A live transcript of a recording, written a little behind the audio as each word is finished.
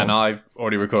and I've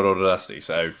already recorded Audacity,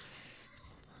 so...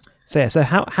 So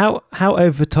how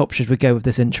over the top should we go with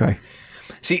this intro?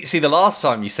 See, the last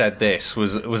time you said this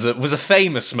was a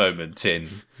famous moment in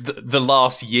the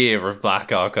last year of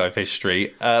Black Archive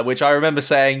history, which I remember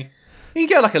saying you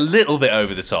can go like a little bit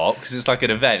over the top because it's like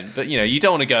an event, but you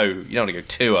don't want to go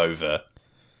too over.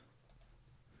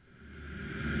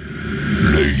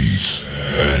 Ladies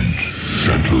and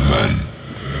gentlemen,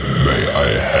 may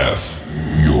I have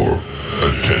your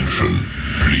attention,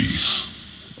 please?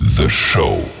 The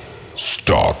show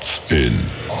starts in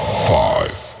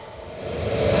 5,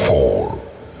 4,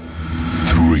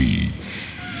 3,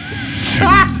 2,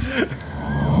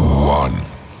 1,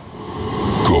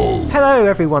 go. Hello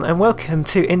everyone and welcome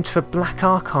to Into the Black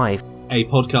Archive. A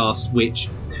podcast which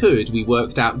we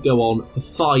worked out, go on for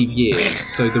 5 years.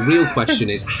 So the real question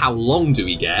is, how long do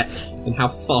we get and how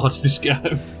far does this go?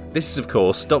 This is, of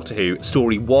course, Doctor Who,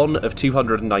 Story 1 of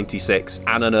 296,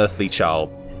 An Unearthly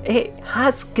Child. It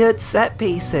has good set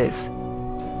pieces,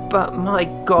 but my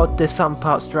god, do some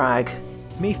parts drag.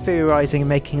 Me theorising and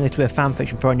making a little bit of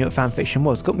fanfiction before I knew what fanfiction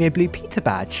was got me a Blue Peter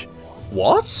badge.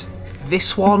 What?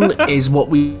 This one is what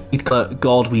we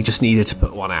just needed to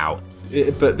put one out.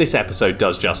 But this episode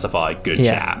does justify good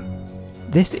chat.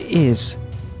 This is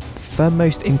the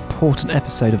most important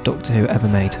episode of Doctor Who ever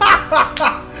made.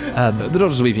 The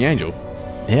Doctor's a weeping angel.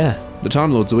 Yeah. The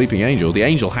Time Lord's a weeping angel. The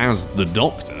angel has the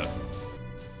Doctor.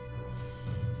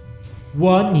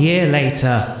 1 year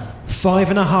later,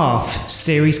 5.5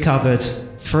 series covered,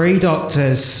 3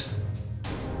 Doctors.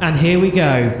 And here we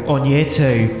go on year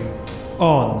 2,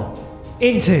 on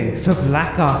Into the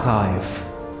Black Archive.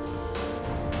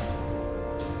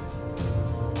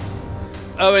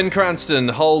 Owen Cranston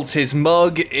holds his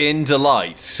mug in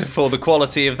delight for the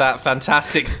quality of that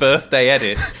fantastic birthday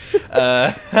edit.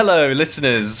 Hello,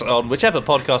 listeners, on whichever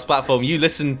podcast platform you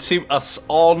listen to us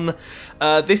on.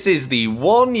 This is the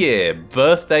 1 year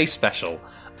birthday special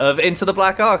of Into the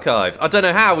Black Archive. I don't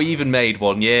know how we even made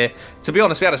 1 year. To be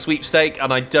honest, we had a sweepstake,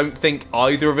 and I don't think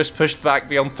either of us pushed back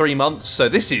beyond 3 months, so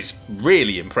this is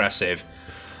really impressive.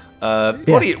 What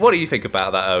do you think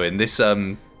about that, Owen?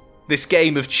 This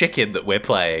game of chicken that we're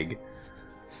playing,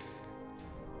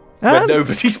 where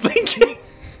nobody's blinking.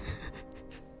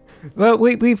 Well,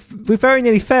 we've very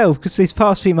nearly failed because these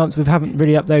past few months we haven't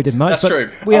really uploaded much. That's true.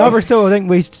 We are recording.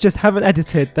 We just haven't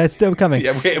edited. They're still coming.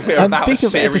 Yeah, we're about a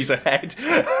series ahead.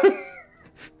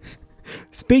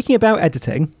 Speaking about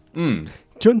editing, do you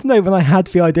want to know when I had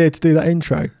the idea to do that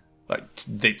intro? Like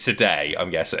today,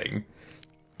 I'm guessing.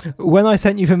 When I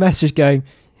sent you the message going,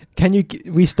 "Can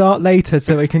we start later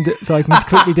so I can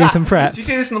quickly do some prep?" Did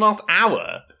you do this in the last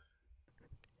hour?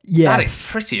 Yes. That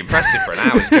is pretty impressive for an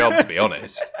hour's job, to be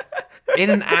honest. In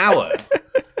an hour.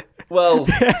 Well,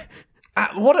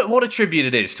 what a tribute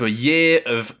it is to a year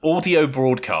of audio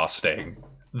broadcasting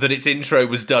that its intro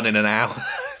was done in an hour.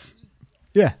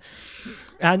 Yeah.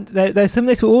 And there's some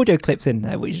little audio clips in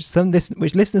there which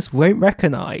listeners won't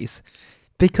recognise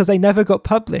because they never got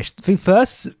published. The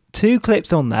first 2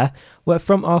 clips on there were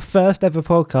from our first ever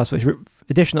podcast,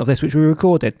 edition of this, which we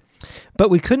recorded. But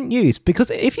we couldn't use,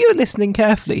 because if you were listening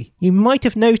carefully, you might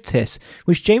have noticed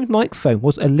which James' microphone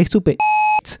was a little bit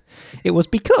It was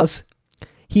because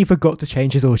he forgot to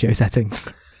change his audio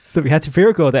settings. So we had to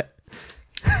pre-record it.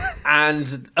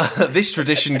 And this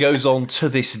tradition goes on to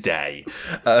this day.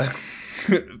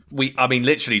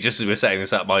 Literally, just as we were saying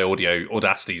this out, my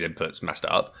Audacity's input's messed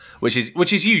up, which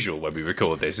is usual when we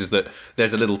record this, is that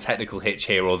there's a little technical hitch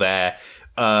here or there.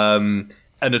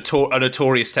 A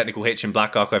notorious technical hitch in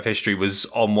Black Archive history was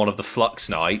on one of the Flux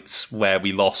nights where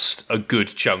we lost a good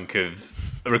chunk of...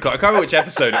 I can't remember which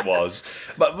episode it was,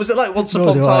 but was it like Once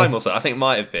Upon Time or so? I think it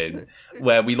might have been,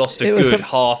 where we lost a good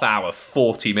half hour,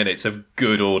 40 minutes of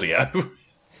good audio.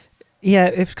 Yeah,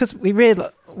 it's because I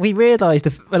realised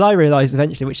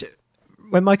eventually, which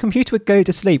when my computer would go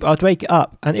to sleep, I'd wake it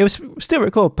up and it was still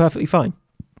record perfectly fine.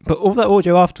 But all that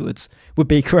audio afterwards would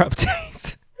be corrupted.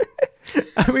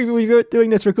 And we were doing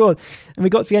this record and we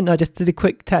got to the end and I just did a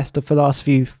quick test of the last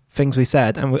few things we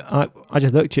said and I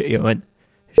just looked at you and went,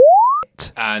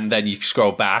 shit. And then you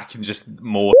scroll back and just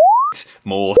more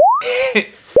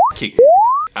fucking,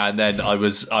 and then I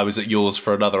was at yours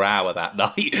for another hour that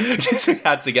night because we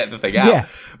had to get the thing out,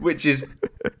 which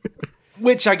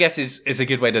I guess is a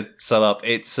good way to sum up.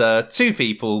 It's 2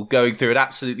 people going through an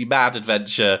absolutely mad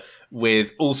adventure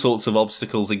with all sorts of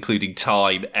obstacles, including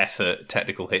time, effort,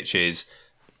 technical hitches,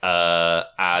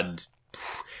 and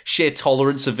sheer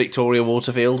tolerance of Victoria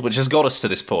Waterfield, which has got us to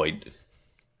this point.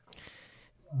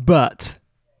 But,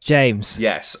 James.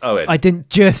 Yes, Owen. I didn't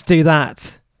just do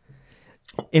that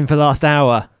in the last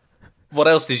hour. What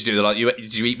else did you do? Like,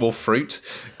 did you eat more fruit?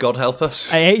 God help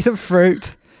us. I ate some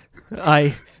fruit.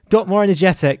 I got more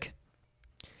energetic.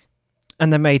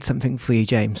 And they made something for you,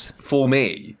 James. For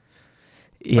me?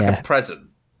 Yeah. Like a present?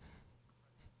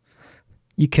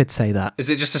 You could say that. Is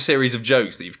it just a series of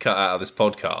jokes that you've cut out of this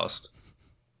podcast?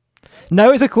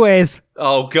 No, it's a quiz.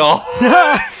 Oh, God.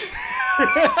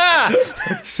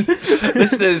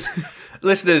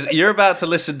 Listeners, you're about to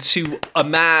listen to a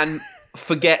man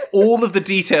forget all of the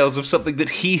details of something that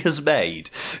he has made.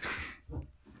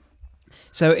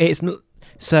 So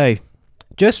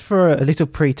just for a little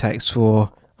pretext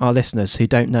for our listeners who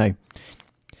don't know,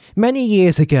 many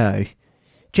years ago,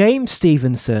 James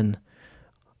Stevenson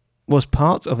was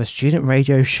part of a student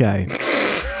radio show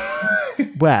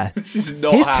where This is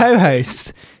not his happening.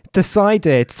 co-host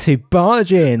decided to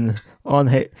barge in on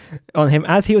him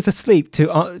as he was asleep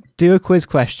to do a quiz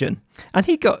question, and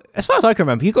he got, as far as I can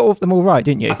remember, you got them all right,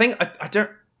 didn't you? I think I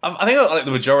got like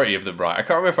the majority of them right. I can't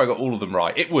remember if I got all of them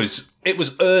right. It was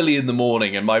early in the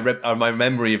morning, and my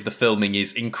memory of the filming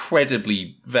is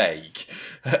incredibly vague,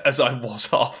 as I was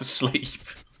half asleep.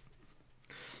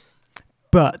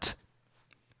 But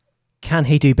can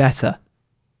he do better,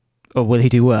 or will he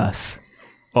do worse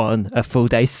on a full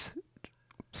day's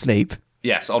sleep?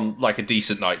 Yes, on like a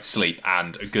decent night's sleep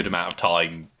and a good amount of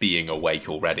time being awake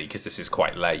already, because this is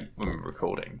quite late when we're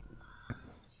recording.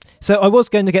 So I was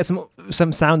going to get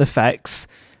some sound effects,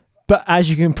 but as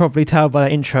you can probably tell by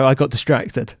the intro, I got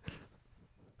distracted.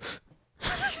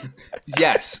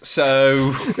 Yes,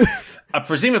 so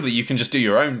presumably you can just do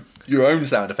your own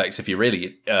sound effects if you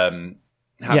really have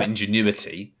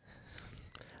ingenuity.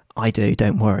 I do,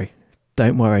 don't worry.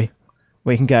 Don't worry.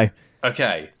 We can go.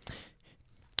 Okay.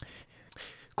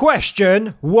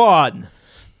 Question 1.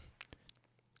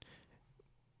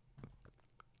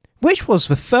 Which was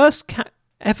the first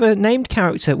ever named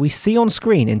character we see on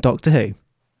screen in Doctor Who?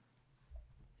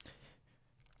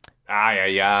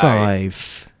 Aye.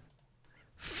 5,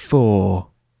 4,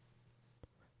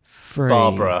 3.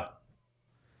 Barbara.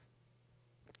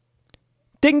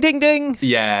 Ding, ding, ding.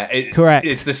 Yeah, Correct.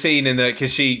 It's the scene in the,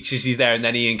 because she's there and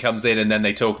then Ian comes in and then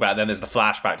they talk about it, then there's the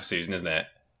flashback to Susan, isn't it?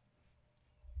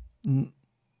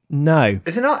 No.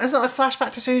 Is it not? Is it not a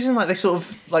flashback to Susan? Like they sort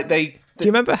of like they. Do you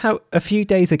remember how a few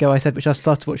days ago I said, which I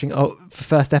started watching the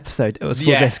first episode, it was for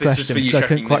Yes, this this was question, for you because I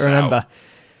couldn't checking quite this remember.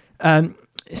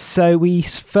 So we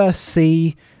first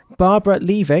see Barbara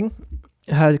leaving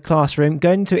her classroom,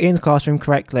 going to Ian's classroom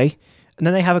correctly, and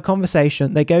then they have a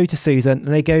conversation. They go to Susan, and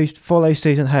they go follow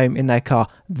Susan home in their car.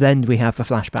 Then we have the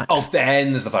flashbacks. Oh,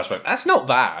 then there's the flashback. That's not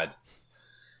bad.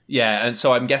 Yeah, and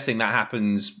so I'm guessing that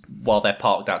happens while they're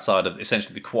parked outside of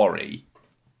essentially the quarry.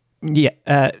 Yeah,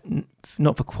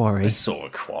 not the quarry. It's sort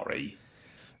of quarry.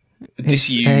 It's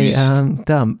Disused a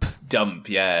dump. dump,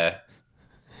 yeah.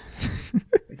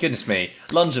 Goodness me.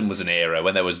 London was an era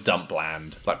when there was dump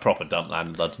land, like proper dump land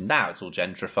in London. Now it's all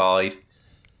gentrified.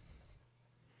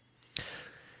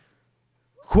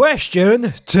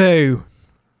 Question 2.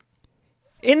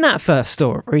 In that first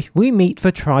story, we meet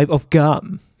the tribe of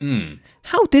Gum.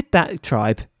 How did that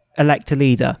tribe elect a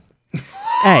leader?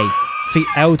 A, the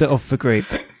elder of the group.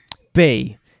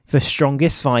 B, the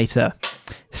strongest fighter.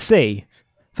 C,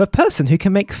 the person who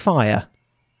can make fire.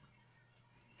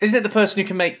 Isn't it the person who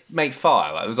can make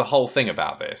fire? Like, there's a whole thing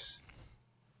about this.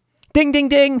 Ding, ding,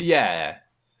 ding. Yeah.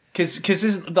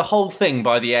 Because the whole thing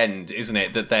by the end, isn't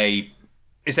it, that they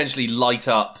essentially light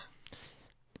up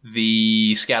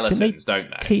the skeletons,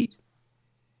 don't they?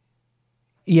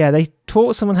 Yeah, they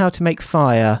taught someone how to make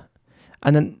fire,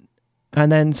 and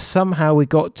then somehow we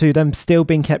got to them still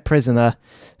being kept prisoner,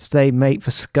 so they make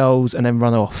the skulls and then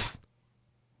run off.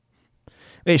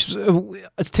 Which, to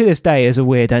this day, is a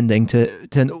weird ending to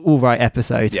an all-right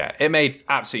episode. Yeah, it made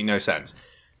absolutely no sense.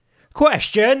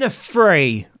 Question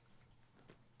 3.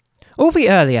 All the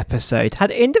early episodes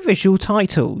had individual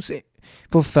titles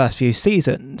for the first few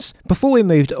seasons, before we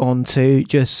moved on to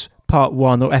just part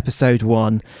 1 or episode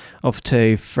 1 of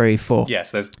 2, 3, 4.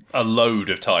 Yes, there's a load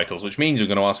of titles, which means you're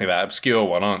going to ask me that obscure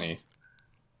one, aren't you?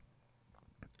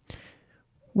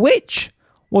 Which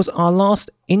was our last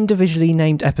individually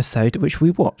named episode which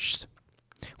we watched?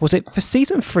 Was it the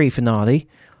season 3 finale,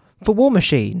 for War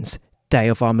Machines, Day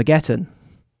of Armageddon?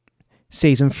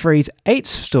 Season 3's 8th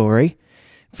story,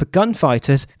 for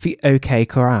Gunfighters, The OK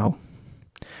Corral?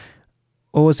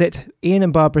 Or was it Ian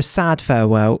and Barbara's sad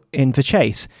farewell in The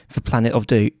Chase, for Planet of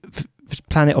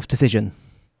Decision?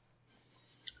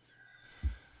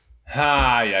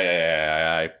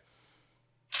 Yeah.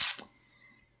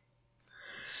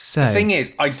 So, The thing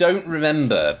is, I don't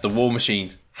remember the War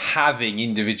Machines having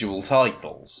individual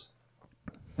titles.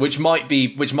 which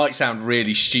might sound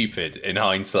really stupid in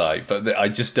hindsight, but I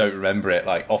just don't remember it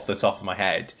like off the top of my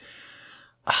head.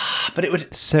 But it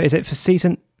would. So is it for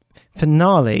season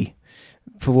finale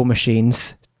for War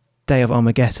Machines, Day of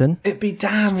Armageddon? It'd be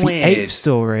damn The weird. 8th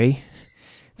story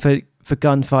for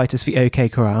Gunfighters for OK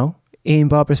Corral. Ian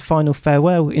Barbara's final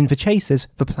farewell in The Chasers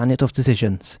for Planet of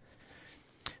Decisions.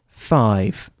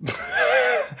 5.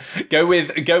 Go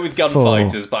with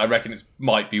Gunfighters, but I reckon it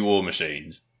might be War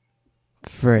Machines.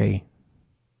 3.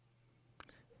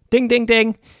 Ding, ding,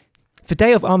 ding. The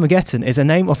Day of Armageddon is a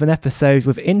name of an episode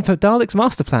within the Daleks'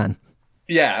 master plan.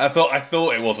 Yeah, I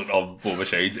thought it wasn't on War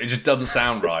Machines. It just doesn't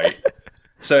sound right.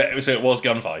 so it was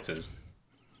Gunfighters.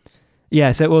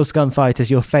 Yeah, so it was Gunfighters,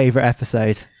 your favourite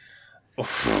episode.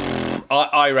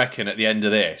 I reckon at the end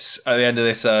of this,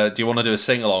 do you want to do a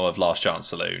sing along of Last Chance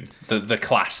Saloon, the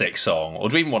classic song, or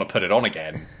do we even want to put it on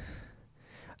again?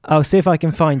 I'll see if I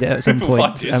can find it at some We'll point,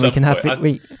 find it at and some we can have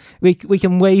point. it. We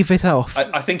can wave it off,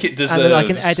 I think it deserves. and then I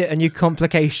can edit a new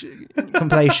compilation.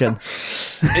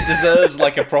 It deserves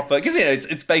like a proper, because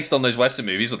it's based on those Western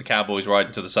movies with the cowboys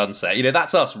riding to the sunset.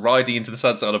 That's us riding into the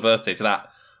sunset on a birthday to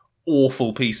that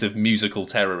awful piece of musical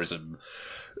terrorism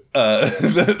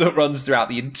that runs throughout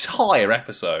the entire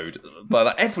episode. But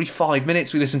like, every 5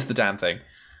 minutes we listen to the damn thing.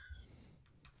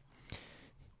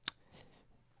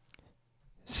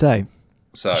 So,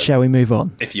 shall we move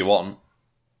on? If you want.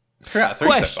 3 out of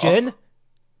 3 so far.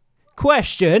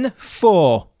 Question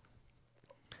 4.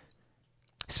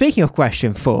 Speaking of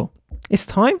question 4, it's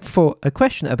time for a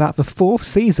question about the 4th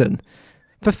season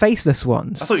for Faceless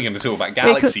Ones. I thought you were going to talk about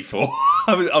Galaxy 4.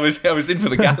 I was in for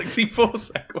the Galaxy 4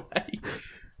 segue.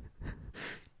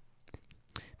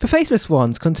 The Faceless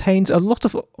Ones contains a lot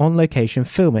of on-location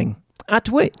filming. At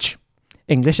which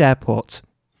English airport?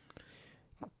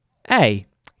 A.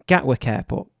 Gatwick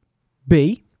Airport.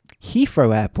 B.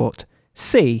 Heathrow Airport.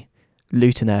 C.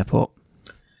 Luton Airport.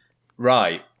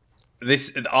 Right.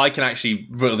 I can actually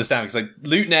rule this down because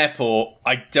Luton Airport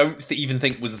I don't even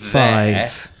think was there.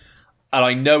 5. And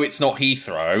I know it's not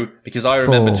Heathrow because I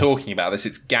remember talking about this.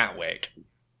 It's Gatwick.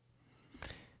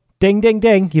 Ding, ding,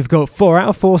 ding. You've got 4 out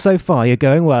of 4 so far. You're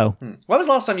going well. When was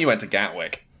the last time you went to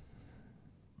Gatwick?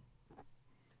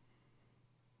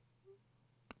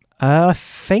 I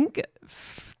think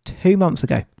 2 months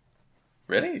ago.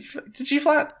 Really? Did you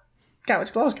fly out Gatwick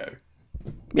to Glasgow?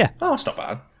 Yeah. Oh, it's not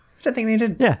bad. I don't think they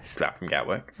did. Yes. Fly out from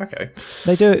Gatwick. Okay.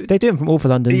 They do them from all the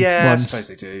London Yeah, ones. I suppose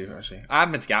they do, actually. I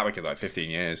haven't been to Gatwick in like 15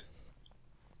 years.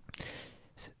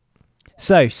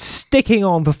 So, sticking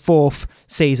on the 4th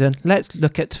season, let's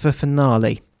look at the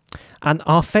finale. And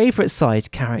our favourite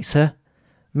side character,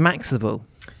 Maxwell.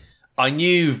 I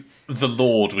knew the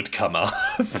Lord would come up.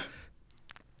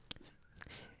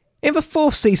 In the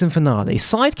 4th season finale,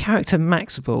 side character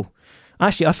Maxwell.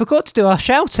 Actually, I forgot to do our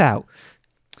shout out.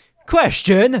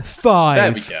 Question 5.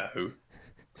 There we go.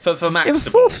 For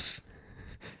Maxwell.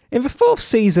 In the 4th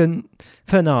season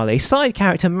finale, side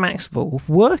character Maxwell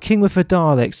working with the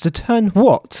Daleks to turn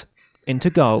what into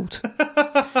gold?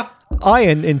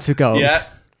 Iron into gold. Yeah.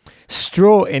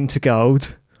 Straw into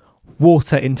gold.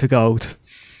 Water into gold.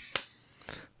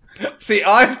 See,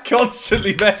 I've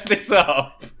constantly messed this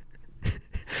up.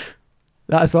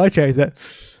 That's why I chose it.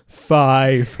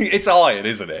 5. It's iron,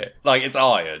 isn't it? Like, it's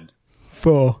iron.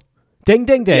 4. Ding,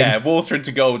 ding, ding. Yeah, water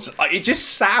into gold. It just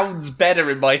sounds better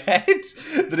in my head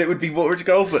that it would be water into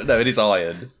gold, but no, it is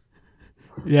iron.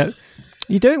 Yeah.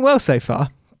 You're doing well so far.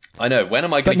 I know. When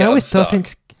am I But going to get now we're unstuck? starting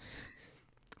to...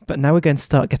 But now we're going to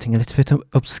start getting a little bit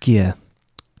obscure.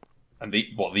 And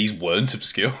these weren't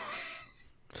obscure.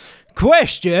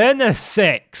 Question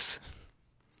 6.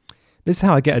 This is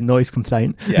how I get a noise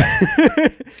complaint. Yeah.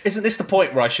 Isn't this the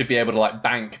point where I should be able to like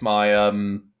bank my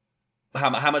how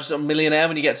much is a millionaire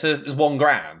when you get to is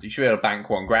 $1,000? You should be able to bank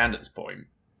 $1,000 at this point.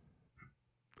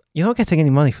 You're not getting any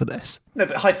money for this. No,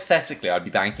 but hypothetically, I'd be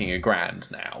banking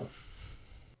 $1,000 now.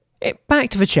 Back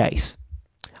to the chase.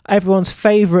 Everyone's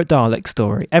favourite Dalek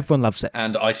story. Everyone loves it.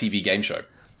 And ITV game show.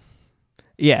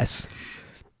 Yes.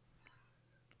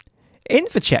 In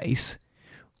the chase,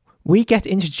 we get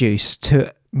introduced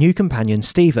to new companion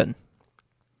Stephen.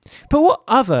 But what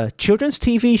other children's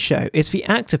TV show is the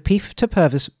actor Peter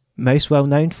Purves most well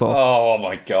known for? Oh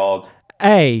my god.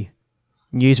 A.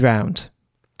 News Round.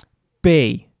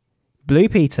 B. Blue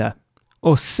Peter.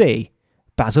 Or C.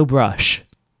 Basil Brush.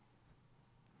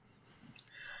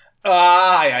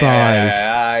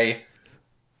 Aye.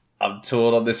 I'm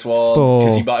torn on this one. 4.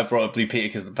 Because you might have brought up Blue Peter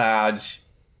because of the badge.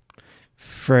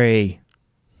 3.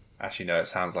 Actually, no, it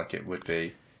sounds like it would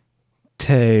be.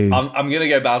 2. I'm going to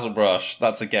go Basil Brush.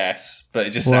 That's a guess, but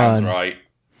it just sounds 1. right.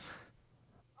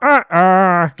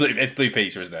 It's Blue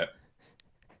Peter, isn't it?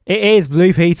 It is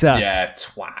Blue Peter. Yeah,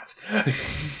 twat.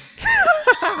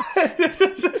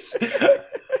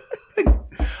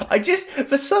 I just,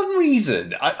 for some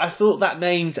reason, I thought that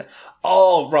named.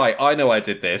 Oh, right, I know I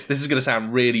did this. This is going to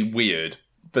sound really weird,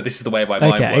 but this is the way my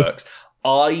mind works.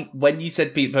 When you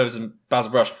said Peter Purves and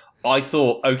Basil Brush, I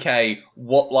thought, okay,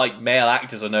 what like male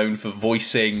actors are known for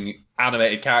voicing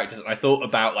animated characters? And I thought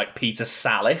about like Peter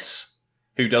Sallis,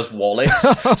 who does Wallace.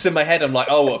 So in my head, I'm like,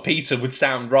 oh, well, Peter would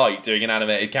sound right doing an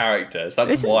animated character. So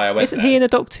that's why I went Isn't he in a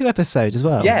Doctor Who episode as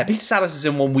well? Yeah, Peter Sallis is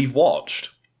in one we've watched.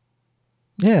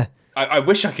 Yeah. I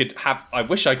wish I could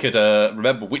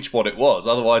remember which one it was.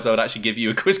 Otherwise, I would actually give you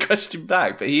a quiz question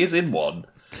back. But he is in one.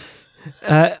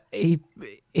 He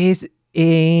is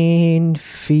in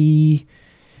the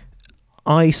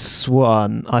Ice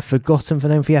one. I've forgotten the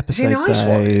name of the episode. Is he in the Ice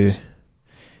Warriors?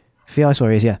 The Ice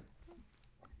Warriors, yeah.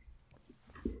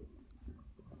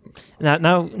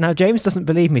 Now, James doesn't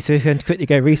believe me, so he's going to quickly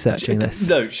go researching this.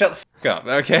 No, shut the fuck up.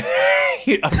 Okay,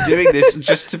 I'm doing this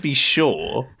just to be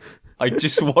sure. I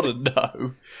just want to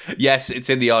know. Yes, it's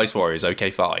in the Ice Warriors. Okay,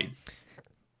 fine.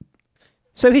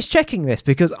 So he's checking this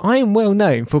because I am well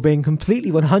known for being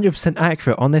completely 100%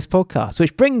 accurate on this podcast,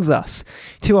 which brings us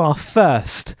to our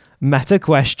first meta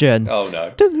question. Oh,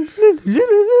 no.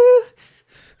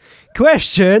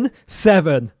 Question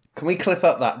 7. Can we clip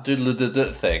up that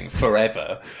doodle-doodle thing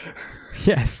forever?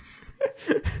 Yes.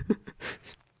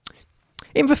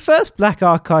 In the first Black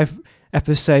Archive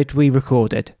episode we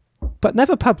recorded, but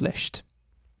never published,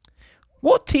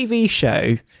 what TV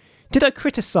show did I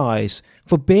criticise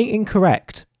for being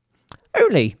incorrect,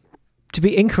 only to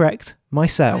be incorrect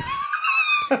myself?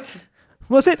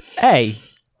 Was it A,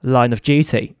 Line of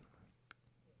Duty,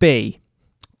 B,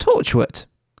 Torchwood,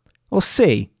 or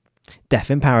C,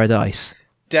 Death in Paradise?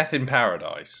 Death in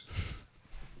Paradise.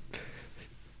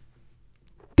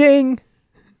 Ding!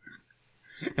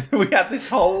 We had this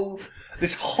whole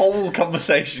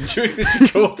conversation during this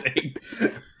recording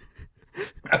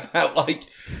about like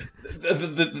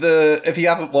the if you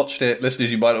haven't watched it,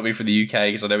 listeners, you might not be from the UK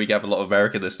because I know we have a lot of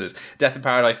American listeners. Death in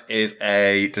Paradise is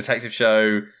a detective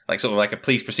show, like sort of like a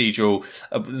police procedural.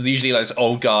 Usually like this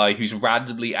old guy who's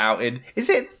randomly out in.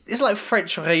 It's like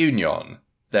French Réunion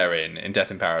they're in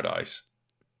Death in Paradise.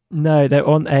 No, they're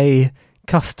on a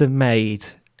custom-made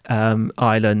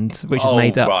island, which is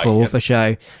made up for the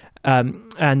show.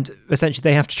 And essentially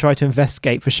they have to try to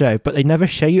investigate the show, but they never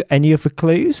show you any of the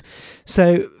clues.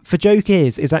 So the joke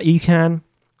is that you can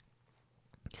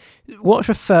watch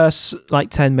the first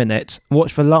 10 minutes,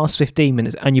 watch the last 15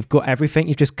 minutes, and you've got everything.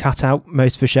 You've just cut out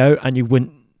most of the show and you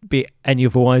wouldn't be any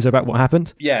other wiser about what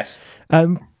happened. Yes.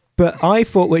 But I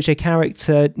thought which a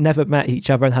character never met each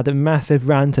other and had a massive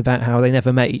rant about how they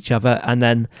never met each other, and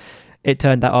then it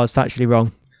turned out I was factually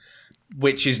wrong.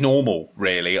 Which is normal,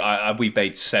 really. We've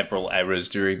made several errors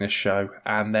during this show,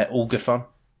 and they're all good fun.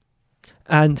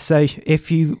 And so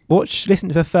if you listen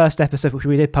to the first episode, which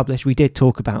we did publish, we did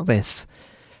talk about this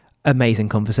amazing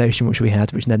conversation which we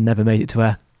had, which then never made it to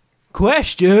air.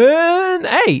 Question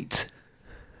 8.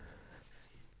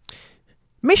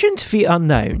 Mission to the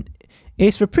Unknown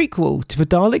is the prequel to the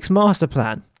Daleks' Master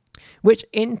Plan, which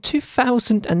in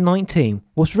 2019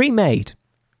 was remade.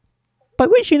 By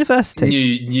which university?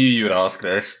 Knew you would ask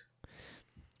this.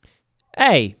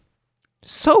 A.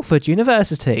 Salford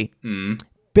University.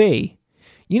 B.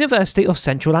 University of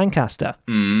Central Lancaster.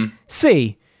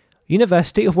 C.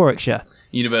 University of Warwickshire.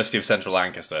 University of Central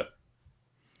Lancaster.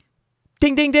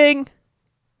 Ding, ding, ding.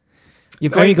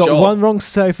 You've Great only got job. one wrong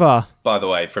so far. By the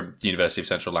way, from University of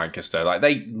Central Lancaster.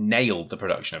 They nailed the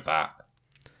production of that.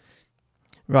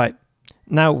 Right.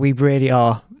 Now we really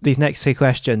are. These next 2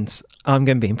 questions, I'm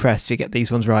going to be impressed if you get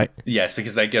these ones right. Yes,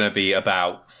 because they're going to be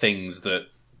about things that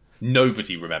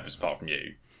nobody remembers apart from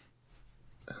you.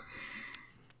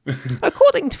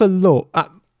 According to the law...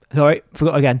 sorry,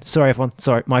 forgot again. Sorry, everyone.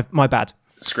 Sorry, my bad.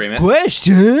 Scream it.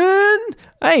 Question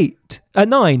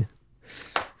 9.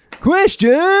 Question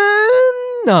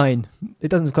 9. It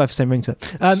doesn't quite have the same ring to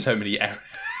it. So many errors.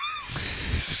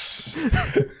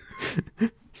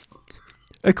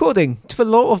 According to the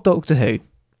lore of Doctor Who,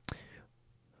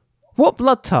 what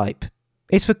blood type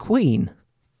is the Queen?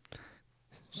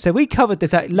 So we covered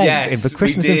this at length in the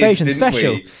Christmas Invasion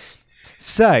special. We?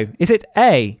 So, is it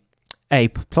A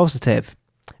positive,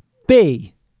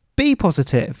 B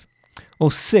positive,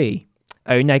 or C,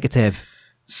 O negative?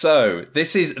 So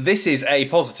this is A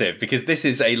positive, because this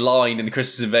is a line in the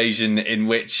Christmas Invasion in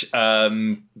which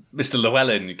Mr.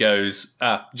 Llewellyn goes,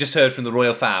 just heard from the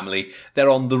royal family, they're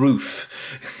on the roof.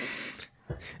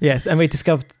 Yes, and we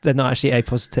discovered they're not actually A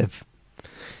positive.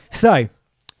 So,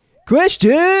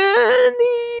 Question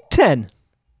 10.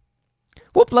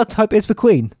 What blood type is the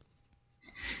Queen?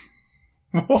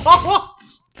 What?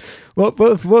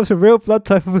 What's the real blood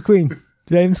type of a Queen,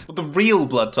 James? The real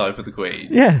blood type of the Queen?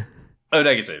 Yeah. Oh,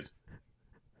 negative.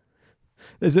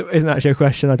 Isn't actually a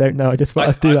question. I don't know. I just thought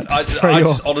I'd do that just to throw I you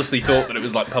just off. honestly thought that it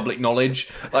was like public knowledge.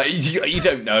 Like you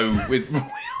don't know with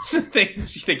royals and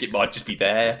things. You think it might just be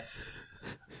there.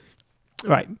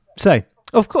 Right. So,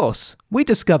 of course, we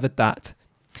discovered that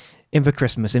in the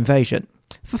Christmas Invasion,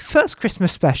 the first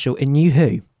Christmas special in New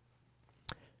Who.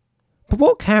 But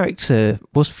what character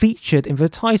was featured in the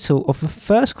title of the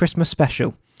first Christmas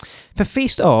special? The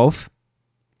feast of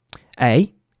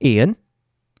A. Ian,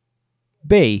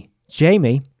 B.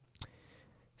 Jamie,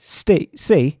 C.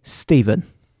 Stephen.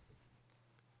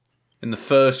 In the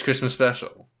first Christmas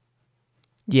special.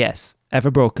 Yes,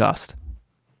 ever broadcast.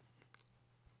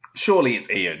 Surely it's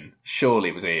Ian. Surely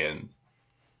it was Ian.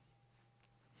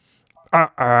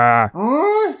 And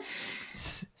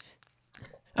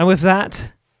with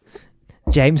that,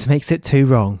 James makes it 2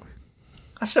 wrong.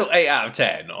 That's still 8 out of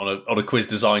 10 on a quiz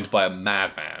designed by a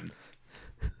madman.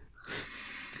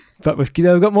 But we've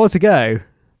got more to go.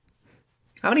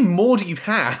 How many more do you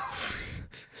have?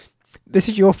 This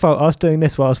is your fault. I was doing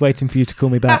this while I was waiting for you to call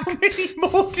me back. How many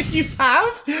more do you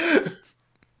have?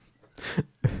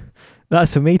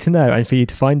 That's for me to know and for you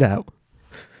to find out.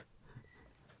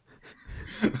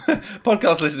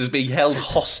 Podcast listeners being held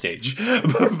hostage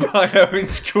by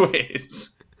Owen's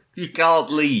quiz. You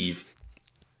can't leave.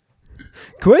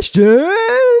 Question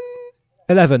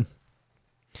 11.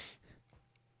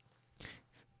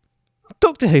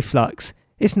 Doctor Who Flux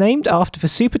is named after the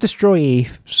super destroyer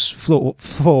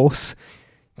force,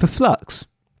 the Flux.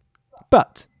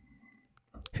 But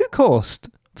who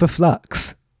caused the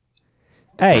Flux?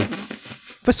 A.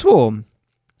 The Swarm.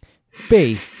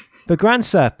 B. The Grand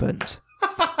Serpent.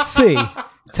 C.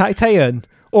 Tactaeon.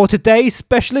 Or today's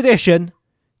special edition,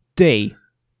 D.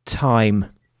 Time.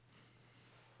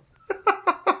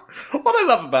 What I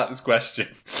love about this question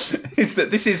is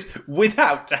that this is,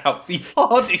 without doubt, the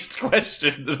hardest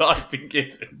question that I've been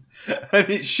given, and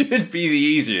it should be the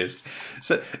easiest.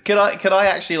 So, can I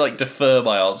actually like defer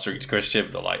my answering to Chris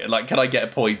Chibnall? Like, can I get a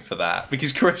point for that?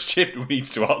 Because Chris Chibnall needs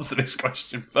to answer this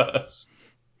question first.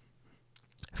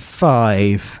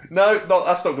 5. No,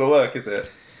 that's not going to work, is it?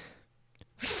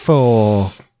 4.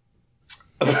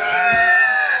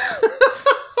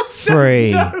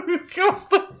 3. No, who caused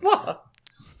the flux?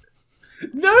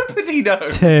 Nobody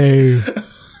knows. 2.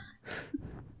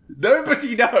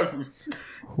 Nobody knows.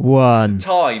 1.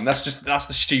 Time. That's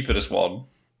the stupidest one.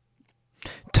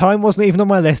 Time wasn't even on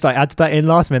my list. I added that in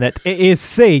last minute. It is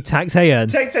C.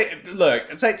 Tactaeon.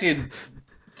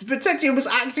 But Tactaeon was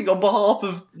acting on behalf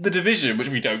of the Division, which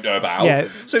we don't know about. Yeah.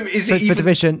 So is For it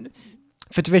even...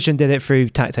 Division did it through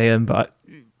Tactaeon, but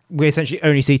we essentially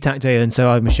only see Tactaeon,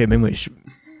 so I'm assuming which...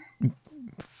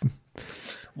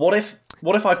 What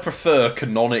if I prefer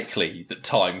canonically that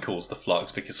Time caused the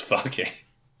flux because fuck it?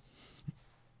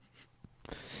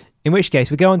 In which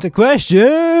case, we go on to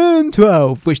question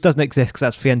 12, which doesn't exist because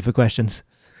that's the end for questions.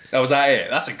 Oh, was that it?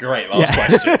 That's a great last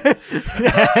question.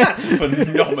 That's a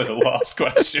phenomenal last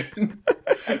question.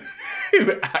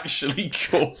 Who actually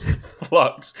caused the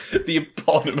flux? The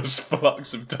eponymous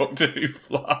flux of Doctor Who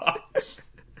Flux.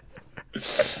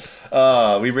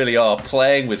 We really are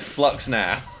playing with flux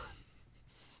now.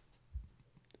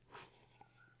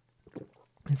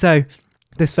 So,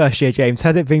 this first year, James,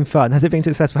 has it been fun? Has it been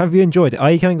successful? Have you enjoyed it? Are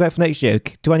you coming back for next year?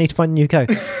 Do I need to find a new co?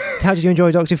 How did you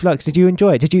enjoy Doctor Flux? Did you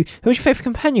enjoy it? Who was your favourite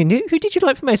companion? Who did you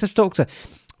like from most as Doctor?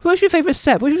 What was your favourite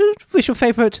set? Which was your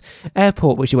favourite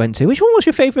airport which you went to? Which one was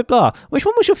your favourite bar? Which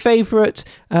one was your favourite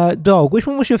dog? Which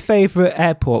one was your favourite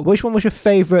airport? Which one was your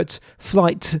favourite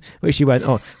flight which you went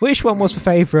on? Which one was the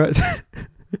favourite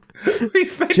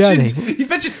journey? You've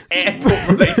mentioned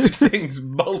airport-related things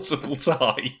multiple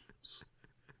times.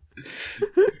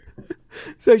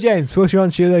 So, James, what's your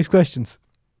answer to those questions?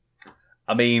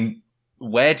 I mean,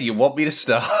 where do you want me to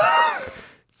start?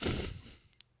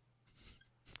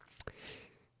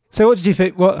 So, what did you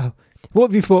think? What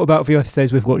have you thought about the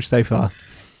episodes we've watched so far?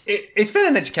 It's been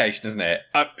an education, isn't it?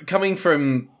 Coming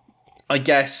from, I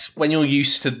guess, when you're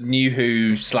used to New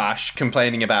Who /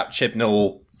 complaining about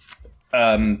Chibnall,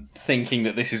 thinking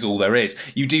that this is all there is,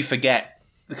 you do forget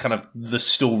the kind of the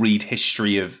storied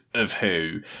history of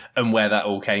Who and where that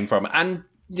all came from. And,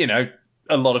 you know,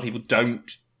 a lot of people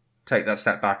don't take that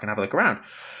step back and have a look around.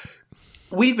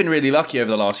 We've been really lucky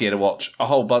over the last year to watch a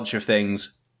whole bunch of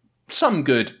things, some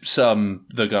good, some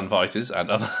The Gunfighters, and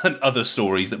other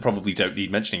stories that probably don't need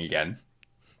mentioning again.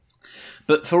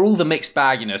 But for all the mixed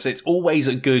bagginess, it's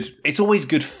always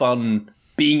good fun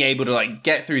being able to like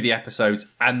get through the episodes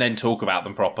and then talk about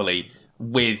them properly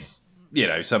with, you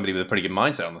know, somebody with a pretty good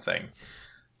mindset on the thing.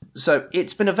 So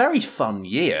it's been a very fun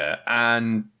year,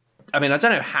 and I mean, I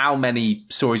don't know how many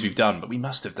stories we've done, but we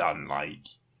must have done like,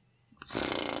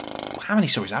 how many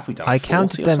stories have we done? I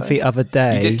counted them for the other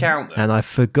day. You did count them? And I've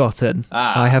forgotten.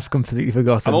 I have completely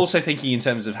forgotten. I'm also thinking in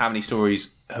terms of how many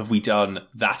stories have we done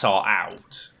that are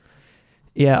out.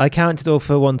 Yeah, I counted all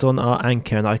for ones on our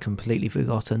anchor, and I completely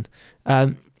forgotten.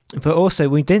 But also,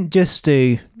 we didn't just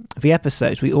do the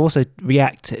episodes, we also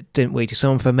reacted, didn't we, to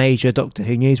some of the major Doctor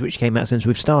Who news which came out since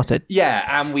we've started. Yeah,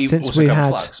 and we've also done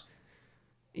Flux.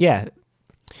 Yeah,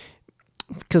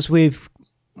 because we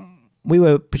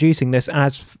were producing this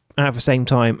at the same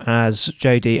time as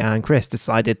Jodie and Chris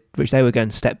decided which they were going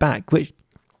to step back, which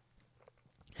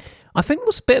I think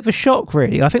was a bit of a shock,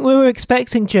 really. I think we were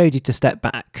expecting Jodie to step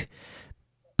back,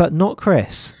 but not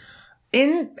Chris.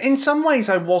 In some ways,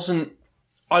 I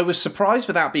was surprised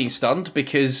without being stunned,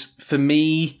 because for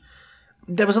me,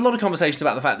 there was a lot of conversation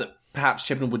about the fact that perhaps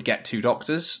Chibnall would get 2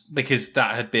 Doctors, because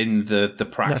that had been the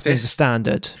practice. That's been the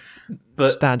standard.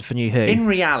 But standard for New Who. In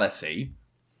reality,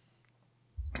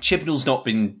 Chibnall's not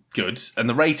been good, and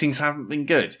the ratings haven't been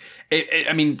good.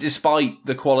 I mean, despite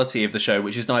the quality of the show,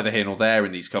 which is neither here nor there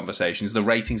in these conversations, the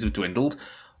ratings have dwindled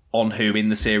on Who in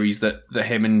the series that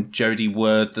him and Jodie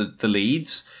were the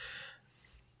leads.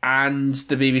 And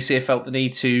the BBC have felt the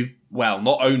need to, well,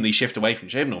 not only shift away from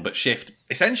Chibnall, but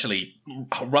essentially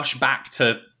rush back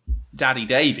to Daddy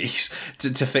Davies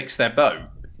to fix their boat.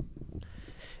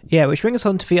 Yeah, which brings us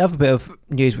on to the other bit of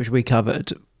news which we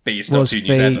covered. Biggest Doctor Who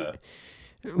news ever.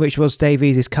 Which was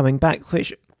Davies is coming back,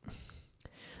 which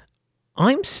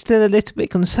I'm still a little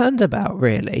bit concerned about,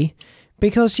 really,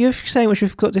 because you're saying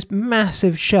we've got this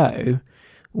massive show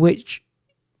which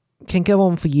can go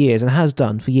on for years and has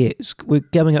done for years. We're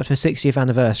going up to the 60th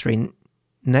anniversary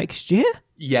next year?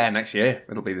 Yeah, next year.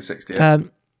 It'll be the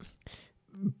 60th.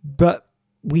 But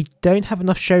we don't have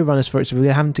enough showrunners for it, so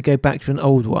we're having to go back to an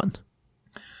old one.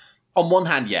 On one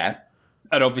hand, yeah.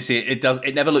 And obviously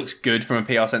it never looks good from a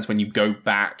PR sense when you go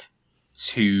back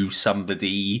to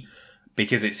somebody,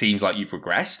 because it seems like you've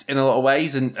regressed in a lot of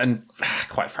ways, and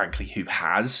quite frankly, who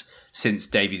has since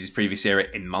Davies' previous era,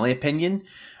 in my opinion.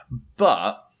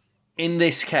 But in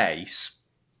this case,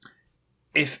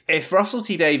 if Russell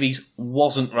T Davies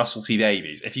wasn't Russell T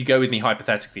Davies, if you go with me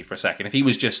hypothetically for a second, if he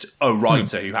was just a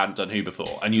writer who hadn't done Who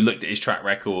before, and you looked at his track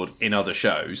record in other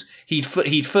shows, he'd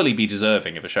fully be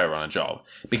deserving of a showrunner job,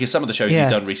 because some of the shows he's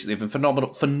done recently have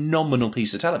been phenomenal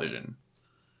piece of television.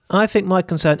 I think my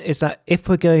concern is that if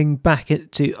we're going back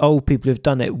to old people who've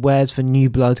done it, where's the new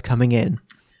blood coming in?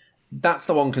 That's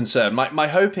the one concern. My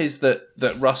hope is that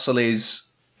Russell is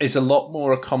a lot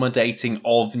more accommodating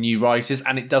of new writers,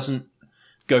 and it doesn't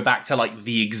go back to like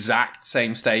the exact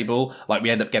same stable. Like we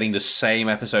end up getting the same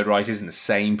episode writers and the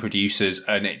same producers,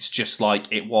 and it's just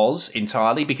like it was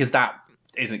entirely, because that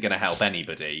isn't going to help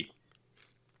anybody.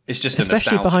 It's just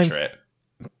especially a nostalgia trip.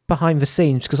 Behind the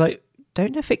scenes, because I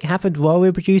don't know if it happened while we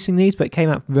were producing these, but it came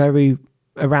out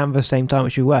around the same time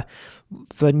which we were.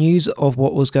 The news of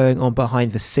what was going on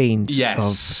behind the scenes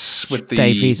of with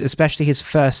Davies, especially his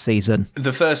first season.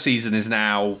 The first season is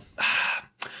now...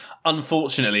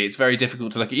 Unfortunately, it's very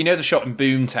difficult to look at. You know the shot in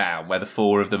Boomtown where the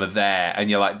 4 of them are there, and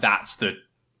you're like, that's the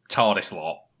TARDIS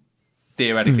lot,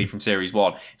 theoretically, from Series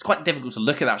 1. It's quite difficult to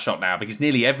look at that shot now, because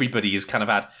nearly everybody has kind of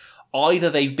had... Either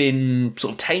they've been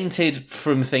sort of tainted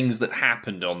from things that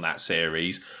happened on that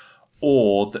series,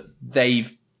 or that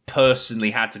they've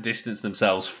personally had to distance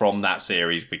themselves from that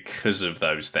series because of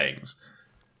those things.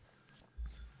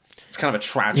 It's kind of a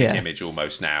tragic image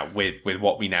almost now, with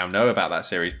what we now know about that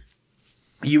series.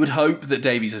 You would hope that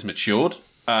Davies has matured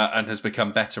and has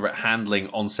become better at handling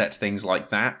on-set things like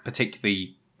that,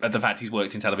 particularly the fact he's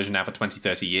worked in television now for 20,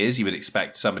 30 years. You would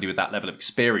expect somebody with that level of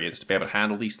experience to be able to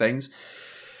handle these things.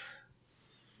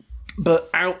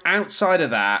 But outside of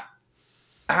that,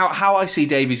 how I see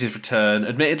Davies' return,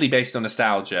 admittedly based on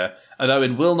nostalgia, and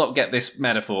Owen will not get this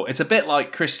metaphor, it's a bit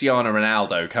like Cristiano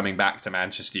Ronaldo coming back to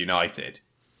Manchester United.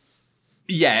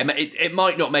 Yeah, it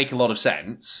might not make a lot of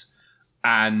sense,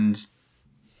 and...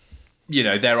 You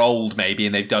know, they're old maybe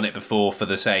and they've done it before for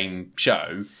the same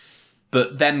show,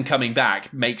 but them coming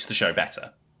back makes the show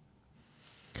better.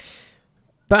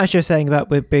 But as you're saying about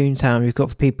with Boomtown, we've got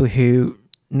for people who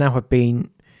now have been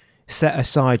set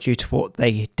aside due to what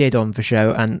they did on the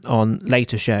show and on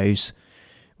later shows,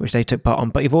 which they took part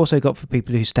on. But you've also got for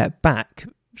people who step back,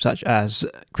 such as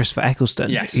Christopher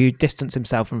Eccleston, who distanced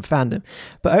himself from fandom.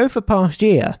 But over the past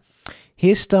year, he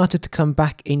has started to come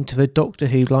back into the Doctor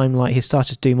Who limelight. He's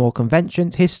started to do more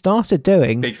conventions. He's started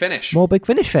doing Big Finish. more Big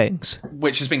Finish things.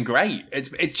 Which has been great. It's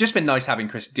just been nice having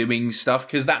Chris doing stuff,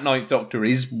 because that Ninth Doctor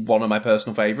is one of my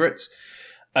personal favourites.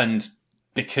 And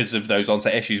because of those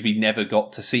on-set issues, we never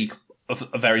got to see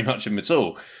very much of him at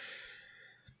all.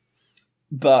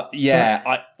 But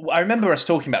yeah, I remember us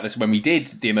talking about this when we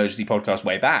did the Emergency podcast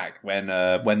way back, when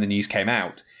the news came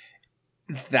out,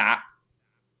 that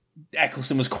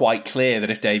Eccleston was quite clear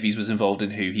that if Davies was involved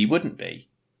in Who, he wouldn't be.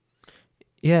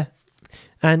 Yeah.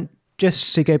 And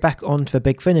just to go back onto the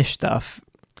Big Finish stuff,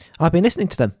 I've been listening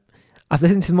to them. I've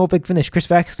listened to more Big Finish,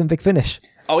 Christopher Eccleston Big Finish.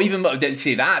 Oh, even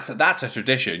see, that's a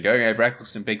tradition, going over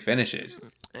Eccleston Big Finishes.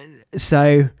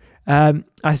 So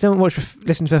I still haven't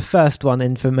listened to the first one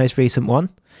and the most recent one,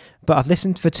 but I've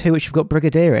listened to the two which have got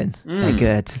Brigadier in. They're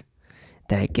good.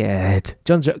 They're good.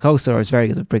 John Colestar is very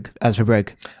good as for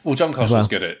Brig. Well, John Colestar's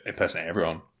good at impersonating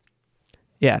everyone.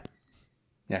 Yeah.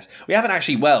 Yes, we haven't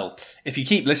actually. Well, if you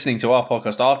keep listening to our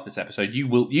podcast after this episode, you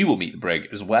will meet the Brig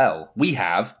as well. We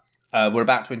have. We're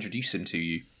about to introduce him to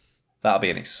you. That'll be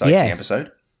an exciting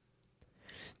episode.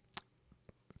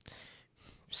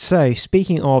 So,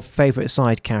 speaking of favourite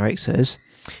side characters,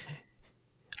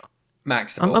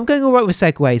 Max, I'm going all right with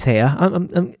segues here.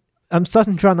 I'm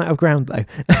starting to run out of ground though.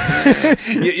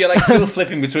 You're like still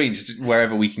flipping between just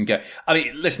wherever we can go. I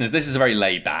mean, listeners, this is a very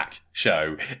laid back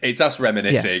show. It's us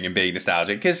reminiscing and being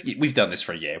nostalgic, because we've done this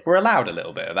for a year. We're allowed a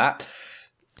little bit of that.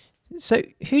 So,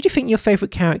 who do you think your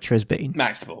favourite character has been?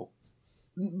 Maxtable.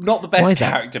 Not the best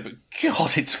character, but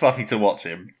God, it's funny to watch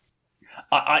him.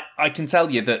 I can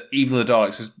tell you that Evil of the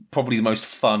Daleks was probably the most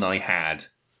fun I had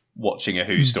watching a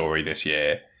Who story this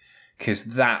year, because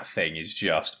that thing is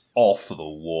just off the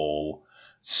wall.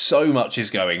 So much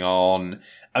is going on.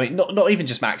 I mean, not even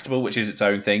just Maxtable, which is its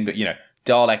own thing, but, you know,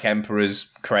 Dalek Emperor's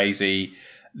crazy.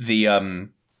 The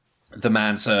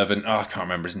manservant, I can't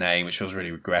remember his name, which feels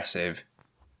really regressive.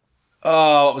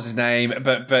 Oh, what was his name?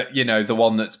 But you know, the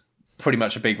one that's pretty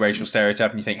much a big racial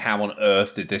stereotype, and you think, how on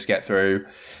earth did this get through?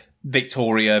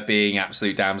 Victoria being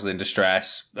absolute damsel in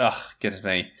distress. Ugh, goodness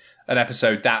me. An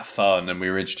episode that fun, and we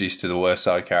were introduced to the worst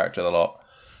side character of the lot.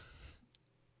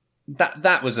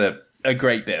 That was a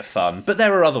great bit of fun. But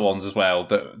there are other ones as well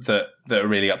that are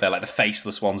really up there. Like the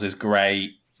Faceless ones is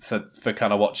great for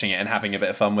kind of watching it and having a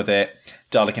bit of fun with it.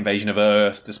 Dalek Invasion of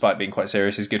Earth, despite being quite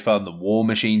serious, is good fun. The War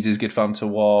Machines is good fun to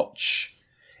watch.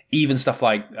 Even stuff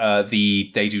like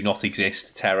the They Do Not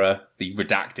Exist Terror, the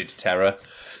Redacted Terror.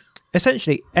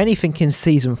 Essentially, anything in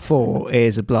season 4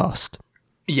 is a blast.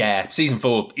 Yeah, season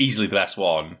 4, easily the best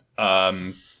one.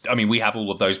 I mean, we have all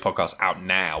of those podcasts out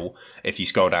now, if you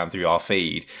scroll down through our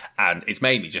feed, and it's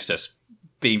mainly just us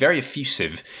being very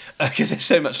effusive, because there's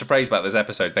so much to praise about those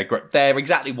episodes. They're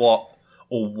exactly what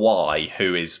or why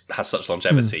Who has such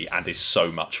longevity and is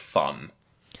so much fun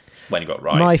when you got it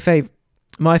right.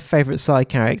 My favourite side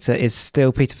character is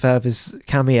still Peter Furber's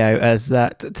cameo as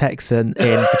that Texan in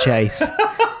The Chase.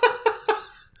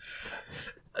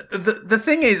 The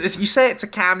thing is you say it's a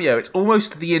cameo, it's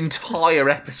almost the entire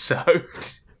episode.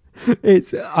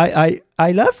 I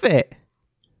love it.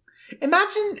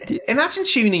 Imagine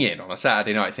tuning in on a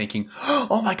Saturday night thinking,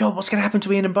 oh my God, what's going to happen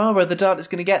to Ian and Barbara? The Dalek's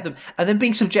going to get them. And then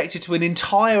being subjected to an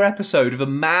entire episode of a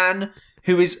man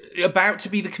who is about to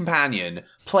be the companion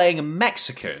playing a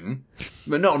Mexican.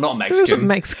 But not Mexican. It wasn't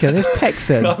Mexican, it's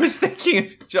Texan. I was thinking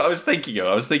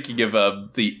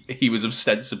of the he was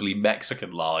ostensibly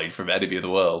Mexican line from Enemy of the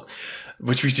World,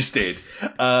 which we just did.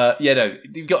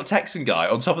 You've got a Texan guy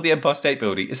on top of the Empire State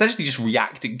Building, essentially just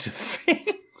reacting to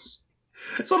things.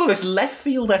 It's one of the most left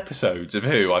field episodes of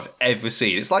Who I've ever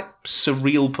seen. It's like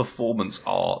surreal performance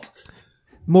art.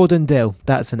 Morden Dill,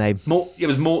 that's the name. It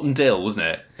was Morton Dill, wasn't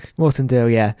it? Morton Dill,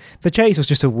 yeah. The Chase was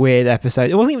just a weird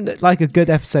episode. It wasn't even like a good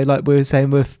episode like we were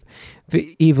saying with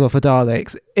the Evil of the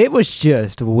Daleks. It was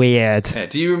just weird. Yeah,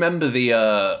 do you remember the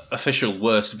official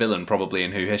worst villain probably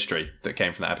in Who history that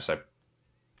came from that episode?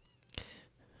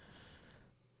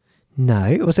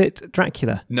 No, was it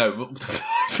Dracula? No,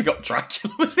 I forgot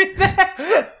Dracula was in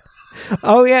there.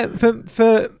 Oh yeah, for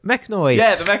Mechanoids.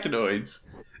 Yeah, the Mechanoids.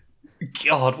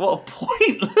 God, what a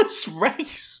pointless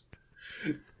race.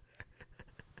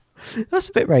 That's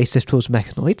a bit racist towards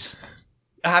Mechanoids.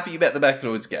 Have you met the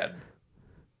Mechanoids again?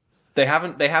 They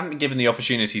haven't been given the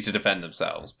opportunity to defend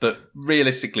themselves, but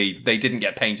realistically, they didn't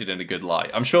get painted in a good light.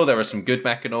 I'm sure there are some good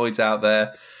Mechanoids out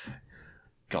there.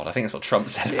 God, I think that's what Trump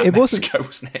said about Mexico,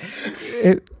 wasn't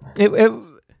it? It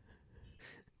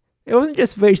wasn't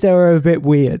just which they were a bit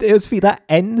weird. It was that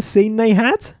end scene they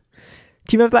had.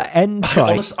 Do you remember that end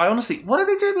fight? I honestly, what did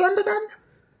they do at the end again?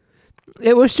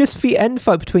 It was just the end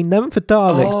fight between them and the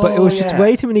Daleks, but it was just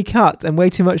way too many cuts and way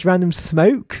too much random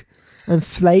smoke and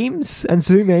flames and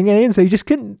zooming in, so you just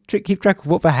couldn't keep track of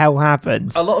what the hell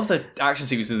happened. A lot of the action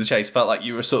sequences of the chase felt like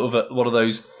you were sort of at one of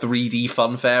those 3D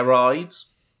funfair rides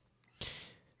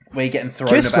where you're getting thrown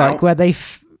Just about. like where they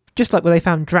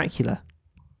found Dracula.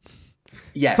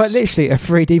 Yes. Quite literally a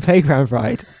 3D playground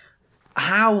ride.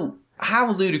 How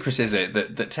ludicrous is it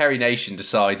that Terry Nation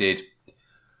decided,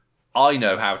 I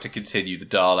know how to continue the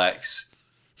Daleks.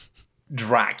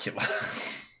 Dracula.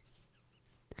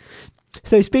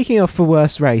 So speaking of the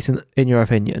worst race, in your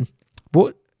opinion,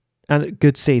 and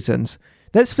good seasons,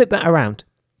 let's flip that around.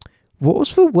 What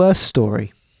was the worst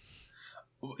story?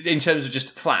 In terms of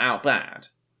just flat out bad?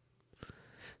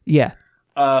 Yeah.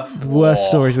 Worst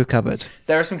stories we covered.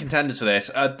 There are some contenders for this.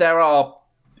 There are,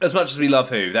 as much as we love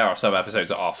Who, there are some episodes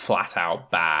that are flat out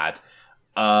bad.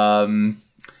 Planet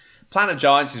of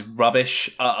Giants is rubbish.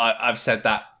 I've said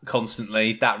that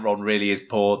constantly. That run really is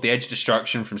poor. The Edge of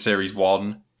Destruction from Series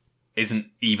 1 isn't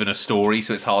even a story,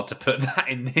 so it's hard to put that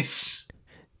in this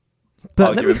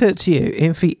But let me argument. put it to you,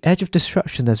 in the Edge of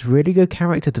Destruction, there's really good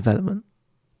character development.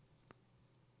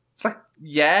 It's like,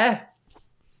 yeah.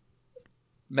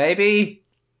 Maybe.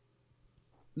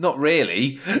 Not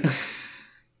really.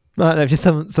 No, just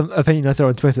some opinion I saw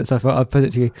on Twitter, so I thought I'd put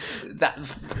it to you.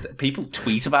 That people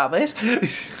tweet about this.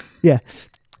 Yeah.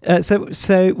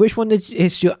 So which one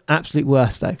is your absolute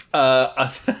worst, though?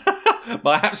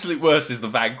 My absolute worst is The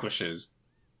Vanquishers.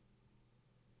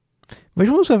 Which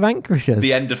one was the Vanquishers?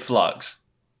 The End of Flux.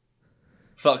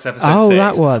 Flux episode 6. Oh,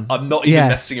 that one. I'm not even Yes.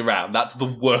 messing around. That's the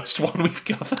worst one we've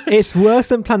covered. It's worse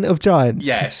than Planet of Giants.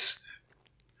 Yes.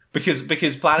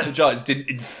 Because Planet of Giants didn't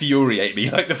infuriate me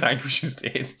like The Vanquishers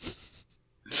did.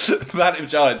 Planet of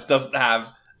Giants doesn't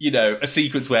have, a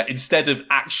sequence where instead of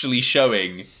actually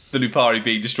showing the Lupari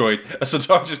being destroyed, a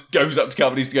Sontaran just goes up to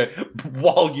companies to go,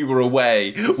 while you were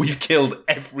away, we've killed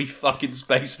every fucking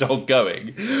space dog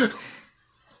going.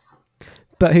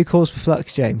 But who calls for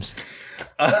Flux, James?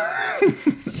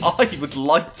 I would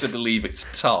like to believe it's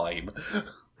time.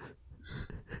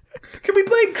 Can we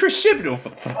blame Chris Chibnall for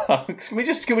Flux? Can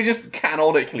we just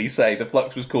canonically say the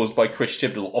Flux was caused by Chris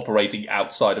Chibnall operating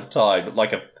outside of time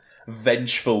like a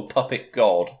vengeful puppet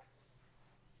god?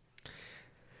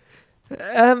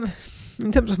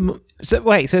 In terms of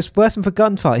so it's worse than for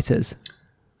gunfighters.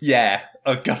 Yeah,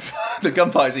 the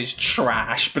gunfighters is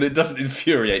trash, but it doesn't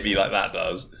infuriate me like that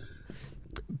does.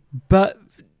 But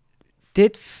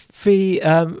did Flux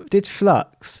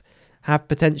have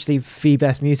potentially the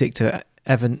best music to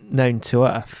ever known to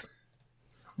Earth?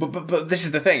 But this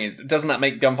is the thing: doesn't that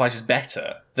make gunfighters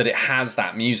better that it has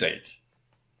that music?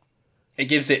 It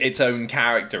gives it its own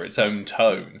character, its own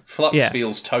tone. Flux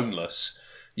feels toneless.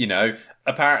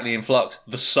 Apparently in Flux,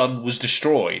 the sun was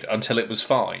destroyed until it was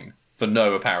fine, for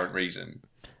no apparent reason.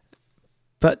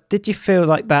 But did you feel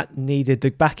like that needed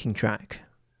the backing track?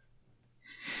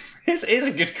 This is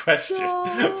a good question.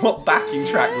 What backing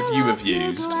track would you have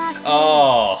used?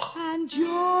 Oh,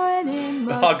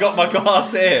 I got my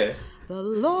glass here.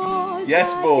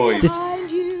 Yes, boys.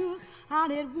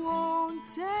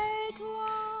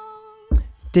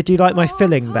 Did you like my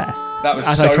filling there? That was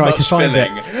As so I tried much to find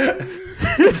filling.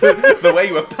 The way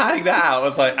you were panning that out, I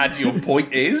was like, and your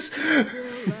point is?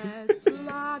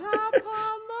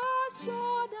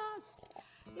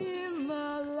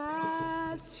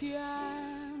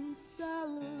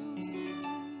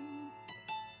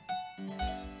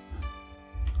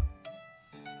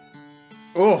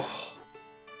 Oh,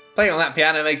 playing on that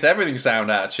piano makes everything sound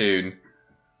out of tune.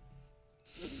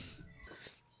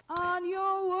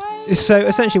 So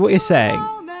essentially what you're saying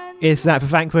is that for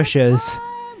Vanquishers,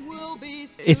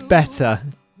 it's better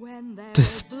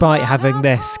despite having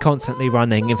this constantly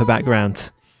running in the background.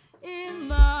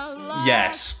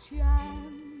 Yes.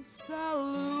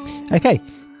 Okay.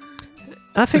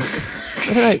 I think,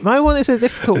 I don't know, my one is a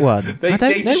difficult one. They I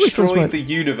don't know which one's destroyed mine. the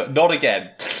universe. Not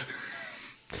again.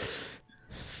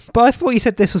 But I thought you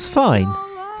said this was fine.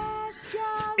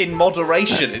 In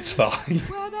moderation, it's fine.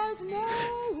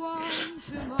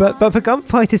 But the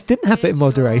gunfighters didn't have it in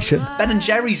moderation. Ben and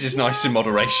Jerry's is nice in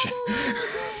moderation.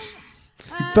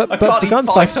 But I the can't eat 5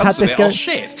 gunfighters had tubs of this it. Oh, going.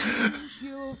 shit.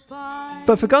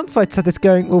 But the gunfighters had this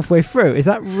going all the way through. Is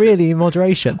that really in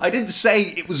moderation? I didn't say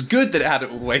it was good that it had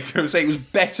it all the way through. I'm saying it was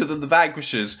better than the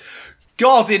Vanquishers.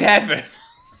 God in heaven.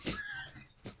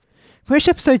 Which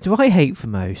episode do I hate the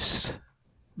most?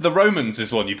 The Romans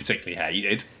is one you particularly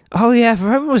hated. Oh yeah, the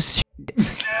Roman was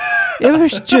shit. It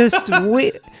was just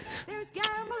weird.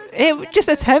 It just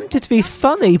attempted to be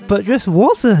funny, but just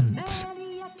wasn't.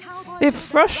 It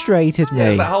frustrated me. Yeah, it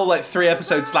was that whole like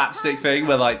 3-episode slapstick thing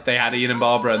where like they had Ian and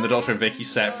Barbara and the Doctor and Vicky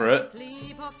set for it.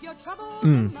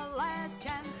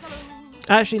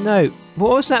 Actually, no.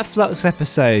 What was that Flux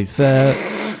episode? The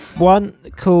one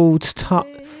called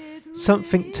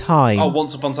something Time. Oh,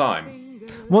 Once Upon Time.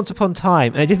 Once Upon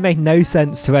Time, and it just made no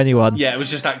sense to anyone. Yeah, it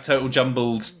was just that total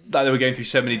jumbled, like they were going through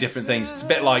so many different things. It's a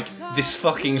bit like this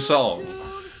fucking song,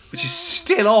 which is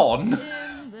still on.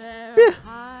 Yeah.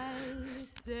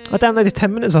 I downloaded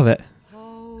 10 minutes of it.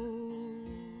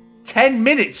 10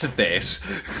 minutes of this?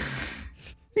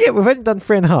 Yeah, we've only done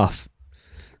 3.5.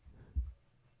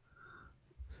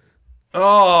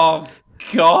 Oh,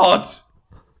 God.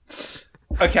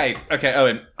 Okay,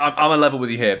 Owen, I'm on level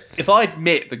with you here. If I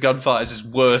admit the Gunfighters is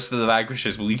worse than the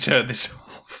Vanquishers, will you turn this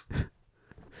off?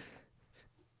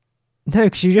 No,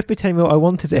 because you'll just be telling me what I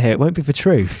wanted to hear. It won't be the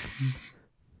truth.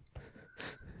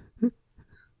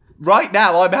 Right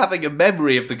now, I'm having a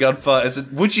memory of the Gunfighters,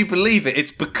 and would you believe it?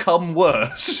 It's become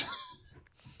worse.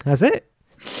 Has it?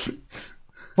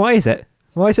 Why is it?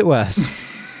 Why is it worse?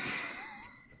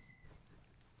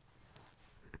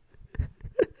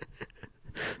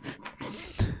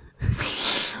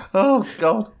 Oh,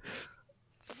 God.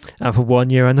 And for 1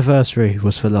 year anniversary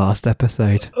was the last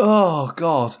episode. Oh,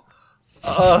 God.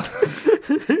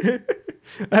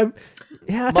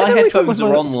 Yeah, I don't My know which one headphones was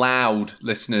are my- on loud,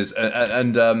 listeners,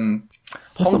 and That's not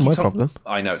my honky-tonk- problem.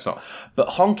 I know it's not, but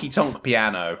honky tonk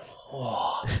piano.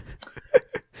 Oh.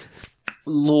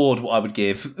 Lord, what I would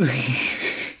give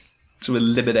to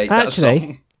eliminate that Actually-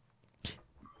 song.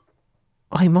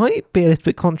 I might be a little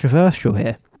bit controversial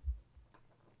here.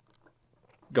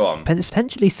 Go on.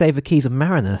 Potentially say the Keys of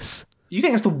Marinus. You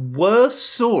think it's the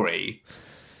worst story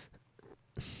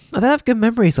I don't have good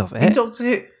memories of in it. Doctor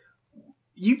Who?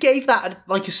 You gave that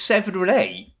like a 7 or an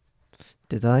 8.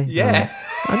 Did I? Yeah.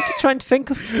 No. I'm just trying to think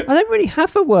of... I don't really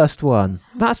have a worst one.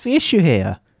 That's the issue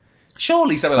here.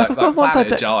 Surely something like, I've got like ones I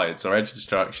Planet of don't- Giants or Edge of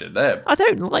Destruction. There. I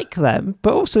don't like them,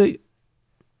 but also...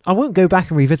 I won't go back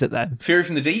and revisit them. Fury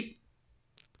from the Deep.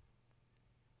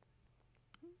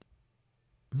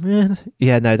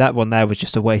 Yeah, no, that one there was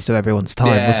just a waste of everyone's time,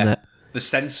 Yeah. wasn't it? The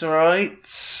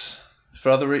Sensorites. For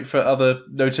other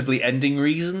notably ending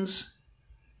reasons.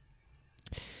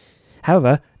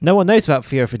 However, no one knows about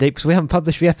Fury of the Deep because we haven't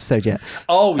published the episode yet.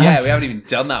 Oh yeah, we haven't even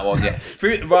done that one yet.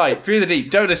 Fury of the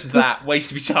Deep. Don't listen to that.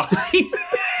 Waste of your time.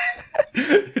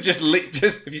 just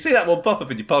if you see that one pop up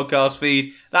in your podcast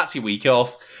feed, that's your week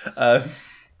off. Right,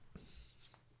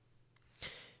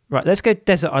 let's go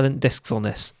Desert Island Discs on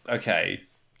this. Okay.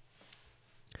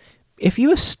 If you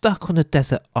were stuck on a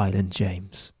desert island,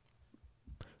 James,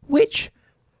 which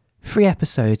 3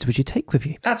 episodes would you take with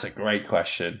you? That's a great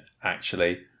question,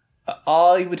 actually.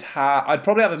 I'd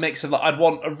probably have a mix of, I'd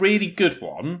want a really good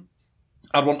one,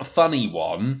 I'd want a funny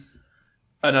one,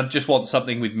 and I'd just want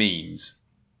something with memes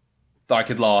that I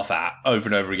could laugh at over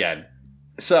and over again.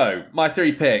 So, my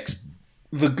 3 picks.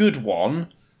 The good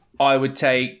one, I would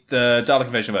take the Dalek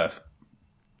Invasion of Earth.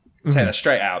 Say that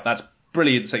straight out. That's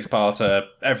brilliant 6-parter,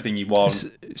 everything you want.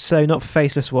 So not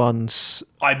Faceless Ones.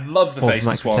 I love the Or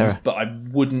Faceless Micro ones, Terror. but I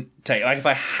wouldn't take... Like, if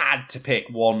I had to pick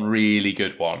one really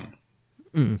good one,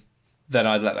 then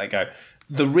I'd let that go.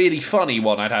 The really funny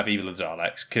one, I'd have Evil and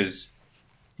Daleks, because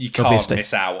you can't Obviously.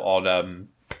 miss out on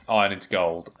Iron into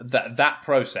Gold. That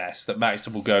process that Max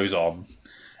Double goes on,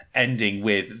 ending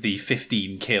with the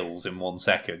 15 kills in 1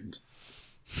 second,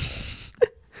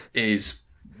 is...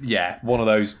 Yeah, one of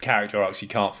those character arcs you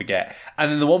can't forget.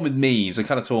 And then the one with memes, I'm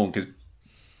kind of torn because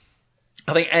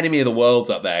I think Enemy of the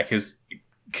World's up there because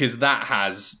that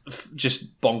has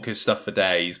just bonkers stuff for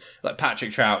days. Like Patrick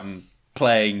Troughton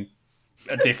playing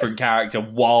a different character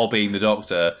while being the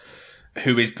Doctor,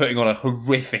 who is putting on a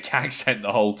horrific accent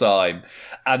the whole time.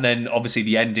 And then obviously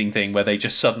the ending thing where they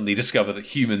just suddenly discover that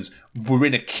humans were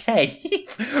in a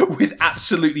cave with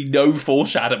absolutely no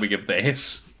foreshadowing of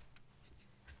this.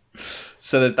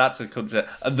 So that's a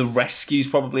concept. And The Rescue's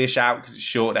probably a shout because it's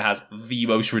short and it has the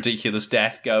most ridiculous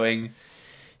death going.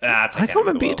 I don't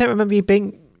remember you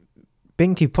being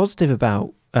too positive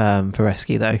about The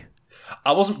Rescue, though.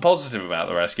 I wasn't positive about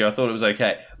The Rescue. I thought it was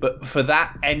okay. But for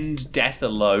that end death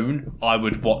alone, I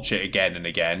would watch it again and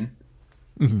again.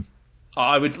 Mm-hmm.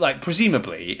 I would,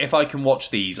 presumably, if I can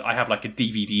watch these, I have, a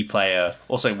DVD player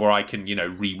or something where I can,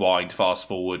 rewind, fast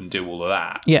forward, and do all of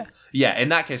that. Yeah. Yeah, in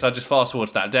that case, I'd just fast forward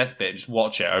to that death bit and just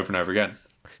watch it over and over again.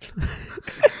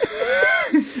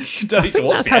 You don't need to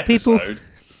watch that's the how people- episode.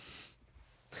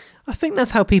 I think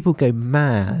that's how people go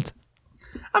mad.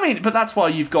 I mean, but that's why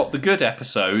you've got the good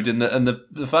episode and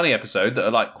the funny episode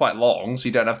that are, quite long, so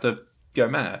you don't have to go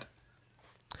mad.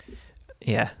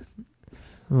 Yeah.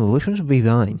 Oh, which ones would be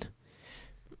mine?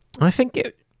 I think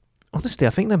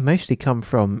they mostly come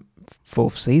from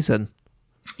fourth season.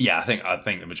 Yeah, I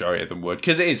think the majority of them would,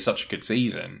 because it is such a good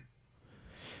season.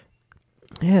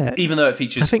 Yeah. Even though it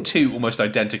features two almost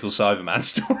identical Cyberman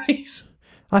stories.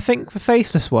 I think the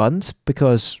Faceless Ones,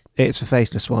 because it's the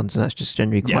Faceless Ones and that's just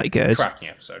generally quite good. Cracking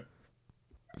episode.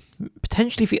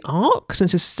 Potentially the Ark,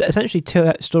 since it's essentially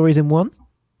two stories in one.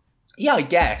 Yeah, I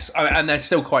guess. And they're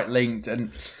still quite linked,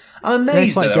 and I'm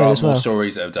amazed that there aren't more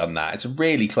stories that have done that. It's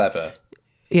really clever.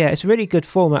 Yeah, it's a really good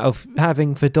format of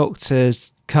having the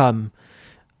Doctors come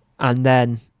and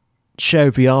then show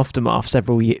the aftermath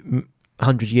several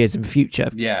 100 years in the future.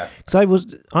 Yeah. Because I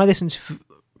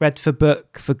read the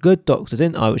book The Good Doctor,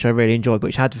 didn't I, which I really enjoyed,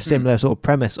 which had the similar sort of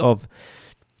premise of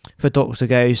the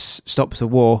Doctor stops the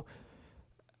war,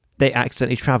 they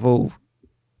accidentally travel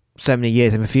so many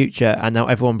years in the future, and now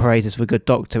everyone praises The Good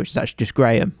Doctor, which is actually just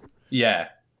Graham. Yeah.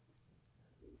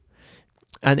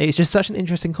 And it's just such an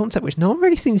interesting concept, which no one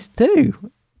really seems to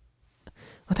do.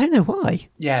 I don't know why.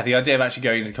 Yeah, the idea of actually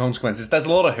going into consequences. There's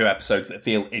a lot of Who episodes that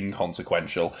feel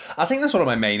inconsequential. I think that's one of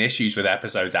my main issues with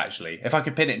episodes, actually. If I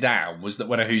could pin it down, was that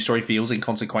when a Who story feels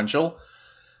inconsequential,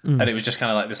 and it was just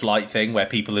kind of like this light thing where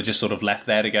people are just sort of left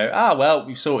there to go, well,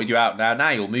 we've sorted you out now.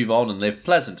 Now you'll move on and live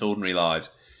pleasant, ordinary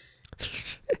lives.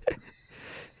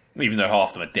 Even though half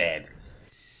of them are dead.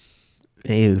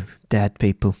 Ew, dead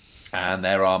people. And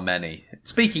there are many.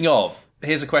 Speaking of,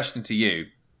 here's a question to you.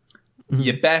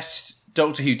 Your best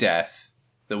Doctor Who death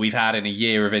that we've had in a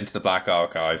year of Into the Black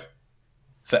Archive,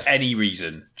 for any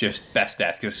reason, just best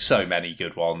death, because so many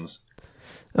good ones.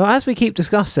 Well, as we keep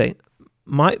discussing,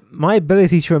 my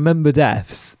ability to remember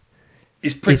deaths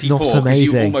is pretty not poor, because you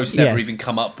amazing. almost never even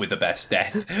come up with a best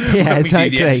death Yeah, when we do the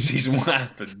exactly. end of season what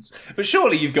happens. But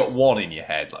surely you've got one in your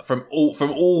head, like from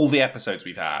all the episodes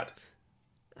we've had.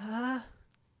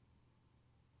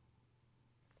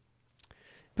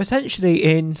 Potentially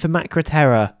in the Macra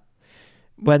Terror,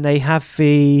 when they have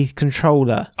the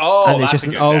controller, and it's that's just a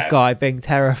an good old death. guy being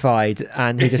terrified,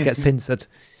 and he just gets pincered.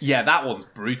 Yeah, that one's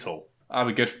brutal. I'm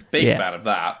a big Yeah. fan of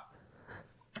that.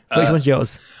 Which one's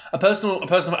yours? A personal.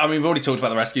 I mean, we've already talked about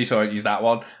the rescue, so I won't use that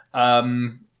one.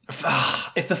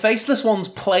 If the Faceless One's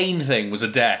plane thing was a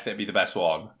death, it'd be the best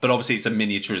one. But obviously, it's a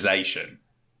miniaturization.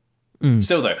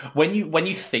 Still, though, when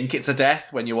you think it's a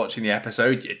death when you're watching the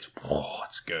episode, it's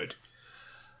good.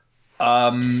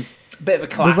 Bit of a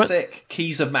classic,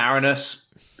 Keys of Marinus.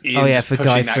 Ian just for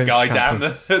pushing Guy that guy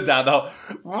Fawkes. down the hole.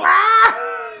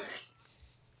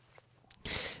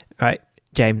 Right,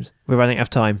 James, we're running out of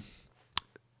time.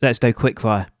 Let's do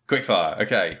quickfire. Quickfire,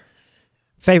 okay.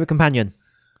 Favourite companion?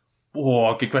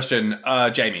 Oh, good question.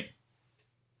 Jamie.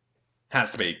 Has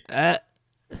to be.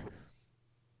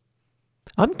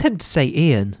 I'm tempted to say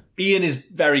Ian. Ian is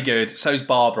very good. So's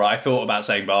Barbara. I thought about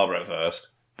saying Barbara at first,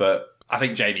 but I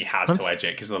think Jamie has to edge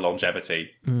it because of the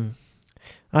longevity.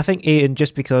 I think Ian,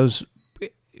 just because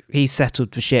he's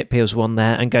settled for ship, he was one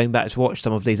there, and going back to watch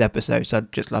some of these episodes, I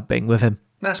just love being with him.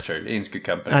 That's true. Ian's good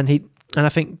company. And I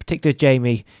think particularly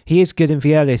Jamie, he is good in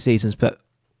the earlier seasons, but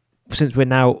since we're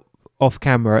now off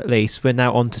camera at least, we're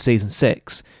now on to season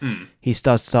 6, he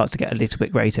starts to get a little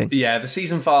bit grating. Yeah, the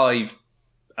season 5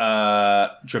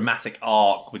 dramatic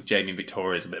arc with Jamie and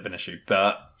Victoria is a bit of an issue,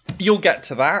 but you'll get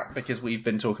to that because we've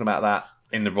been talking about that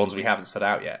in the ones we haven't spit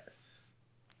out yet.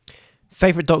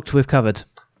 Favourite Doctor we've covered?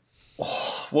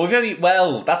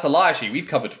 Well, that's a lie actually. We've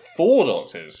covered 4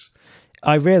 Doctors.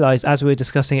 I realised as we were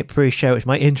discussing it pre-show, which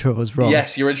my intro was wrong.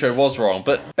 Yes, your intro was wrong,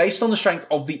 but based on the strength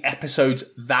of the episodes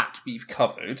that we've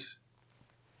covered,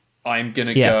 I'm going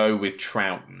to go with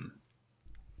Troughton.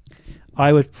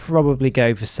 I would probably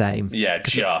go the same. Yeah,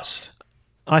 just.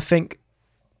 I think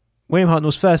William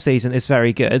Hartnell's first season is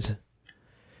very good,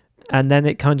 and then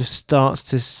it kind of starts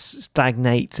to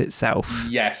stagnate itself.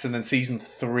 Yes, and then season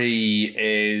 3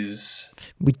 is...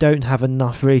 We don't have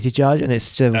enough really to judge, and it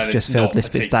still just feels a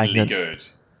little bit stagnant. Good.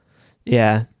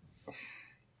 Yeah.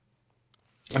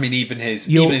 I mean, even his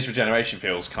regeneration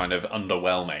feels kind of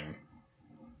underwhelming.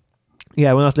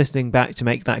 Yeah, when I was listening back to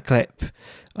make that clip,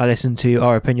 I listened to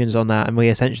our opinions on that, and we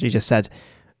essentially just said,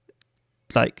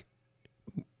 like,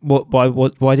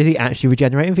 why did he actually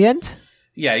regenerate in the end?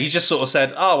 Yeah, he just sort of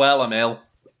said, "Oh well, I'm ill,"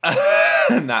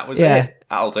 and that was it.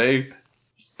 That'll do.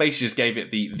 Basically, just gave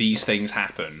it these things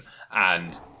happen,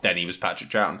 and then he was Patrick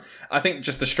Troughton. I think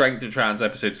just the strength of Troughton's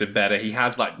episode's been better. He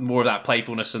has like more of that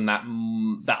playfulness and that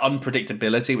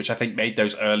unpredictability, which I think made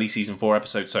those early season 4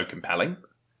 episodes so compelling.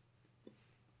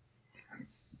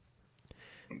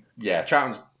 Yeah,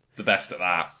 Troughton's the best at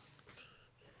that.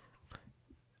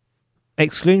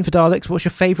 Excluding the Daleks, what's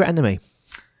your favourite enemy?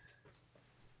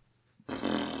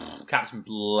 Captain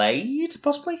Blade,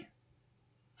 possibly?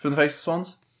 from the Faceless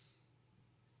Ones?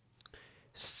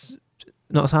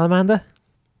 Not Salamander?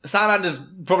 Salamander's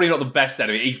probably not the best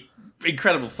enemy. He's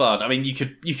incredible fun. I mean, you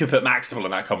could put Maximal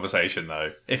in that conversation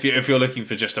though, if you're looking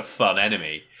for just a fun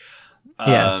enemy.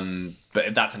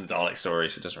 But that's in the Dalek story,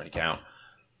 so it doesn't really count.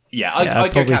 Yeah,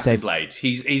 I'd go Captain Blade.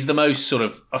 He's the most sort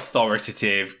of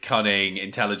authoritative, cunning,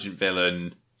 intelligent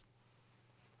villain.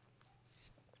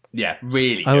 Yeah,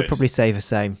 really good. I would probably say the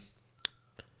same.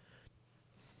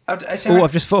 I've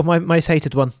just thought of my most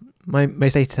hated one. My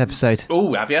most hated episode.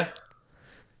 Oh, have you?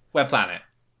 Web Planet.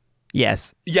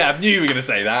 Yes. Yeah, I knew you were going to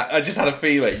say that. I just had a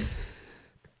feeling.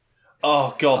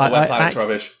 Oh, God, the Web Planet's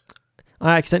rubbish.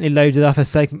 I accidentally loaded up a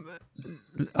segment.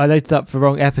 I loaded up the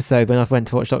wrong episode when I went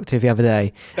to watch Doctor Who the other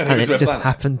day. And it just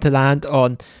happened to land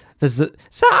on the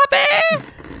Sabi!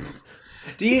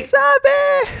 Do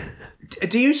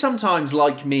you sometimes,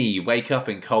 like me, wake up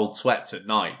in cold sweats at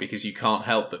night because you can't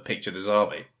help but picture the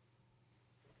Zabi?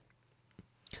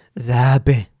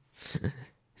 Zabi.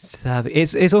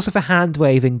 It's also for hand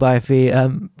waving by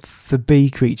the bee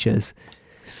creatures.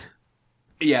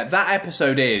 Yeah, that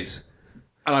episode is,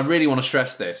 and I really want to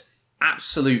stress this,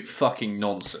 absolute fucking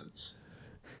nonsense.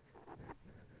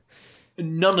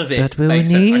 None of it makes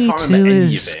sense. I can't remember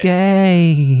any of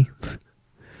it.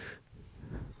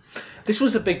 This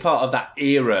was a big part of that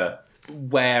era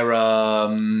where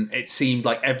it seemed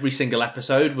like every single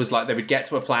episode was like they would get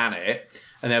to a planet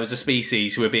and there was a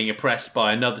species who were being oppressed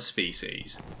by another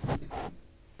species.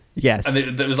 Yes.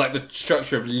 And there was like the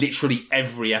structure of literally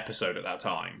every episode at that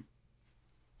time.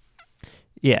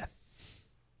 Yeah.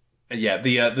 Yeah,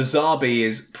 the Zabi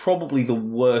is probably the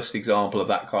worst example of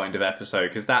that kind of episode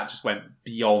because that just went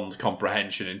beyond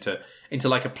comprehension into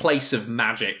like a place of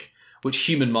magic which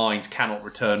human minds cannot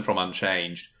return from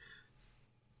unchanged.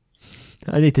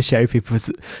 I need to show people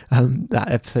that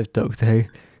episode of Doctor Who.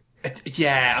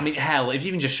 Yeah, I mean, hell, if you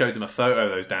even just showed them a photo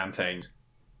of those damn things.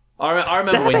 I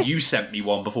remember when you sent me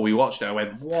one before we watched it, I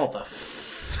went, what the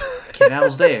fucking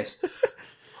hell's this?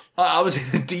 I was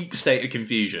in a deep state of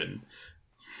confusion.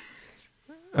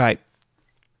 Right.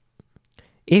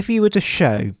 If you were to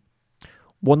show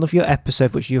one of your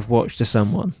episodes which you've watched to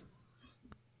someone,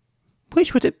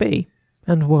 which would it be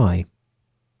and why?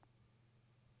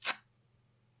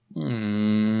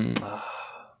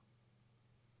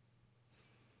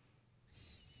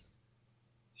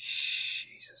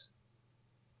 Jesus.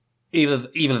 Evil of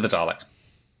the Daleks.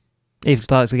 Evil of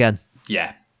the Daleks again.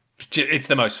 Yeah. It's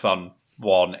the most fun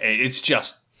one. It's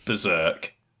just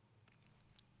berserk.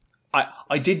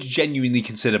 I did genuinely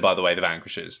consider, by the way, the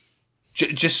Vanquishers.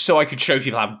 Just so I could show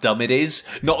people how dumb it is.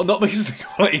 Not because of the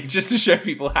quality, just to show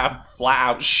people how flat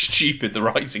out stupid the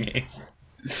writing is.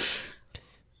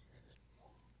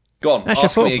 Go on,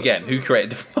 ask me again. Who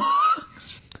created the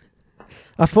Fox?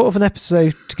 I thought of an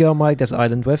episode to go on my desert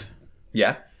island with.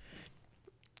 Yeah?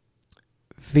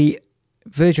 The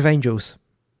Verge of Angels.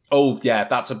 Oh, yeah,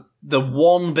 that's the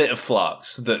one bit of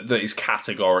Flux that is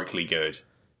categorically good.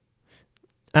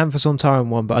 And the Sontaran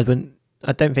one, but I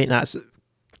don't think that's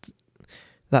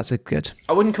a good.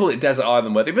 I wouldn't call it Desert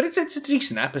Island worthy, but it's a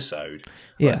decent episode.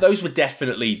 Yeah, those were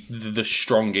definitely the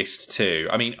strongest two.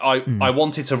 I mean, I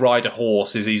wanted to ride a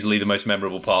horse is easily the most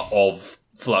memorable part of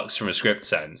Flux from a script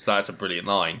sense. That's a brilliant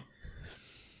line.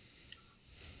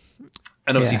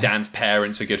 And obviously Dan's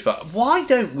parents are good for... Why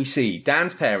don't we see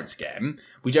Dan's parents again?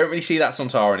 We don't really see that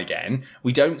Sontaran again.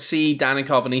 We don't see Dan and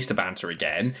Carvanista banter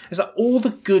again. It's like all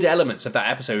the good elements of that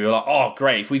episode. We were like, oh,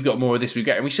 great, if we've got more of this, we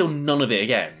get, and we saw none of it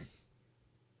again.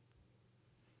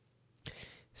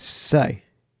 So, do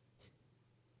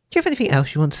you have anything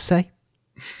else you want to say?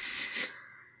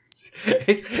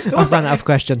 I've run out of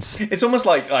questions. It's almost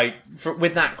like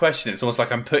with that question, it's almost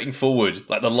like I'm putting forward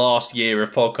like the last year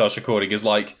of podcast recording is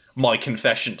like my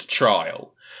confession to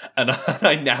trial, and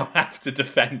I now have to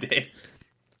defend it.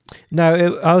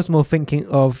 No, I was more thinking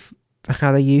of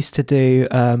how they used to do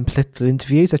political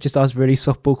interviews. I just asked really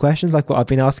softball questions like what I've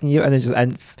been asking you, and then just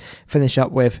finish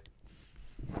up with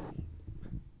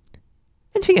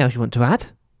anything else you want to add?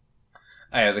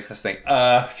 Yeah, the thing.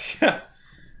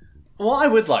 What I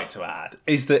would like to add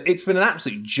is that it's been an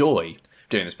absolute joy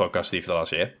doing this podcast with you for the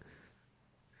last year.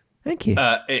 Thank you.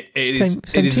 It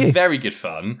is very good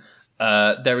fun.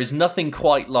 There is nothing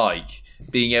quite like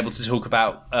being able to talk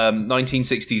about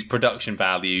 1960s production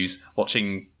values,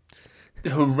 watching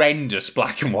horrendous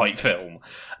black and white film,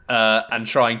 and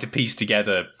trying to piece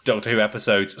together Doctor Who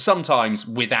episodes, sometimes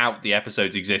without the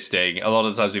episodes existing. A lot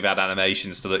of the times we've had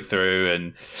animations to look through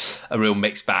and a real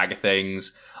mixed bag of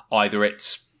things. Either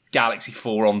it's Galaxy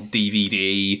 4 on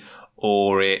DVD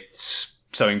or it's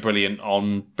something brilliant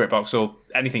on BritBox or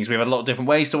anything. So we've had a lot of different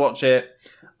ways to watch it.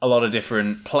 a lot of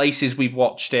different places we've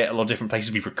watched it, a lot of different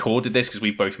places we've recorded this, because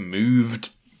we've both moved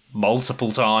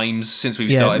multiple times since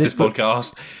we've started this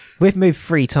podcast. We've moved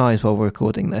 3 times while we're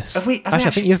recording this. Have we I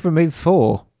think you've removed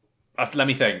 4. Let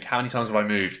me think. How many times have I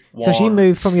moved? Because you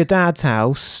moved from your dad's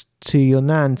house to your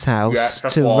nan's house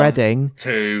to 1, Reading.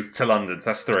 2 to London.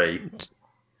 So that's 3.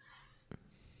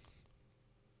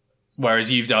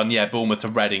 Whereas you've done, Bournemouth to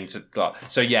Reading to...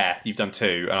 So, you've done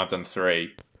 2 and I've done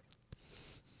 3.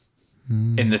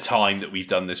 In the time that we've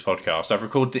done this podcast. I've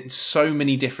recorded it in so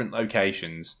many different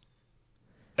locations.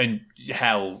 And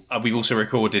hell, we've also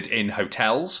recorded in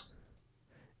hotels.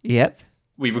 Yep.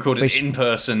 We've recorded in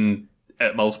person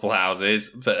at multiple houses,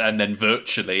 and then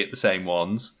virtually at the same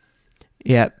ones.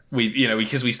 Yep.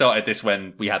 Because we started this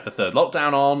when we had the 3rd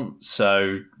lockdown on,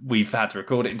 so we've had to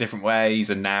record it in different ways,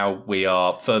 and now we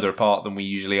are further apart than we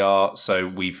usually are, so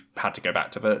we've had to go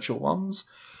back to virtual ones.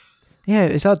 Yeah,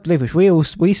 it's hard to believe.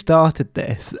 We started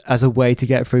this as a way to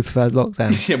get through 3rd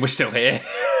lockdown. Yeah, we're still here.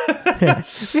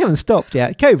 We haven't stopped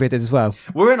yet. COVID as well.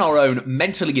 We're in our own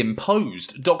mentally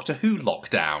imposed Doctor Who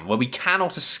lockdown, where we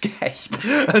cannot escape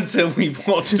until we've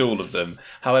watched all of them.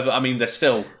 However, there's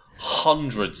still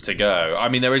hundreds to go.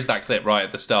 There is that clip right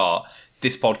at the start.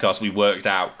 This podcast we worked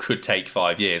out could take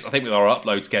 5 years. I think with our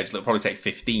upload schedule, it'll probably take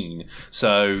 15.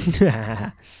 So,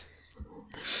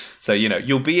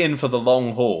 you'll be in for the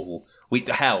long haul.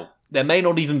 There may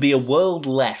not even be a world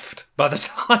left by the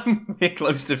time we're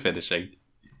close to finishing.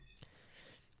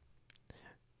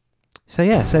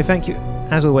 So thank you,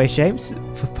 as always, James,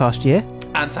 for the past year.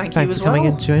 And thank you as for coming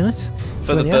well. in to join us.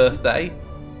 For the birthday.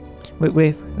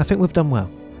 I think we've done well.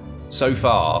 So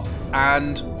far.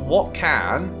 And what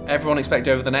can everyone expect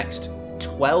over the next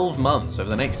 12 months, over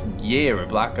the next year of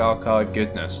Black Archive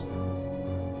goodness?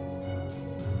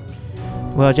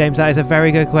 Well, James, that is a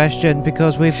very good question,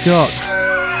 because we've got,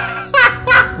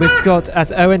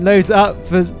 as Owen loads up,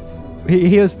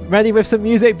 he was ready with some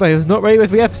music, but he was not ready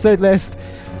with the episode list.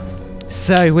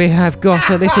 So we have got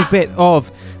a little bit of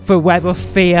The Web of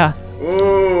Fear.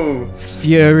 Ooh.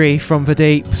 Fury from the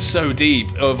Deep. So deep.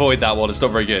 Avoid that one, it's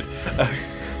not very good.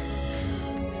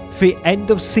 The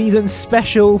end of season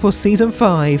special for season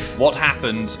 5. What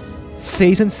happened?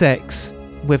 Season 6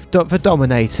 with the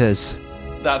Dominators.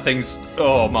 That thing's...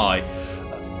 Oh my.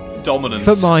 Dominance.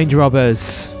 For Mind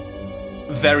Robbers.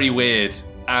 Very weird.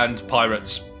 And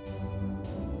Pirates.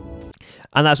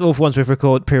 And that's all for ones we've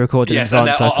pre-recorded yes, in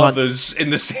advance. Yes, and there are others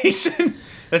in the season.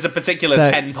 There's a particular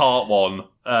 10-part one,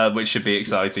 which should be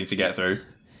exciting to get through.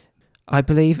 I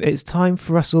believe it's time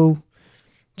for us all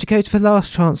to go to the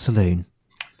Last Chance Saloon.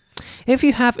 If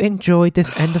you have enjoyed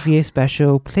this end-of-year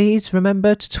special, please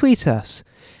remember to tweet us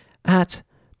at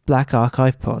Black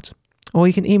Archive Pod. Or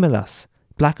you can email us,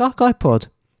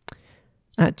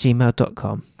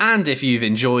 blackarchivepod@gmail.com. And if you've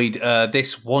enjoyed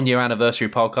this 1-year anniversary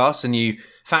podcast and you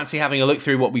fancy having a look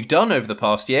through what we've done over the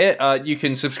past year, you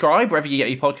can subscribe wherever you get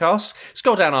your podcasts.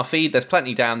 Scroll down our feed. There's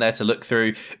plenty down there to look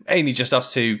through. Mainly just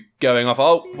us two going off.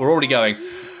 Oh, we're already going.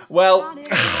 Well,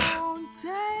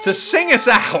 to sing us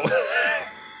out,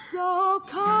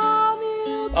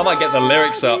 I might get the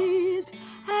lyrics up.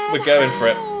 We're going for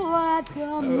it.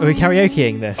 Are we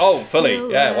karaokeing this? Oh, fully.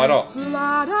 Yeah, why not?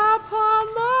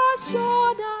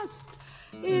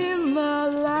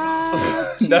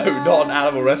 No, not an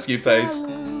Animal Rescue face.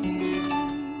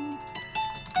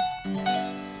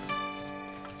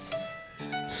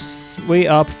 We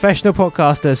are professional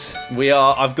podcasters. We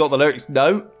are. I've got the lyrics.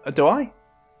 No, do I?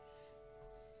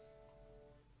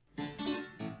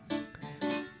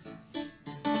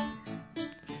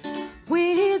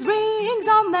 With rings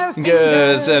on their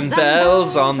fingers and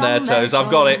bells on their toes. I've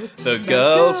got it. The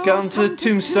girls come to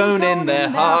Tombstone in their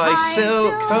high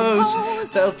silk coats.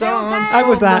 They'll dance and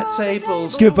with that, on the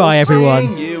tables. Goodbye, everyone.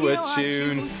 Sing you a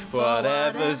tune.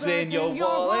 Whatever's in your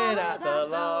wallet at the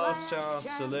Last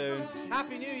Chance Saloon.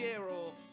 Happy New Year, all.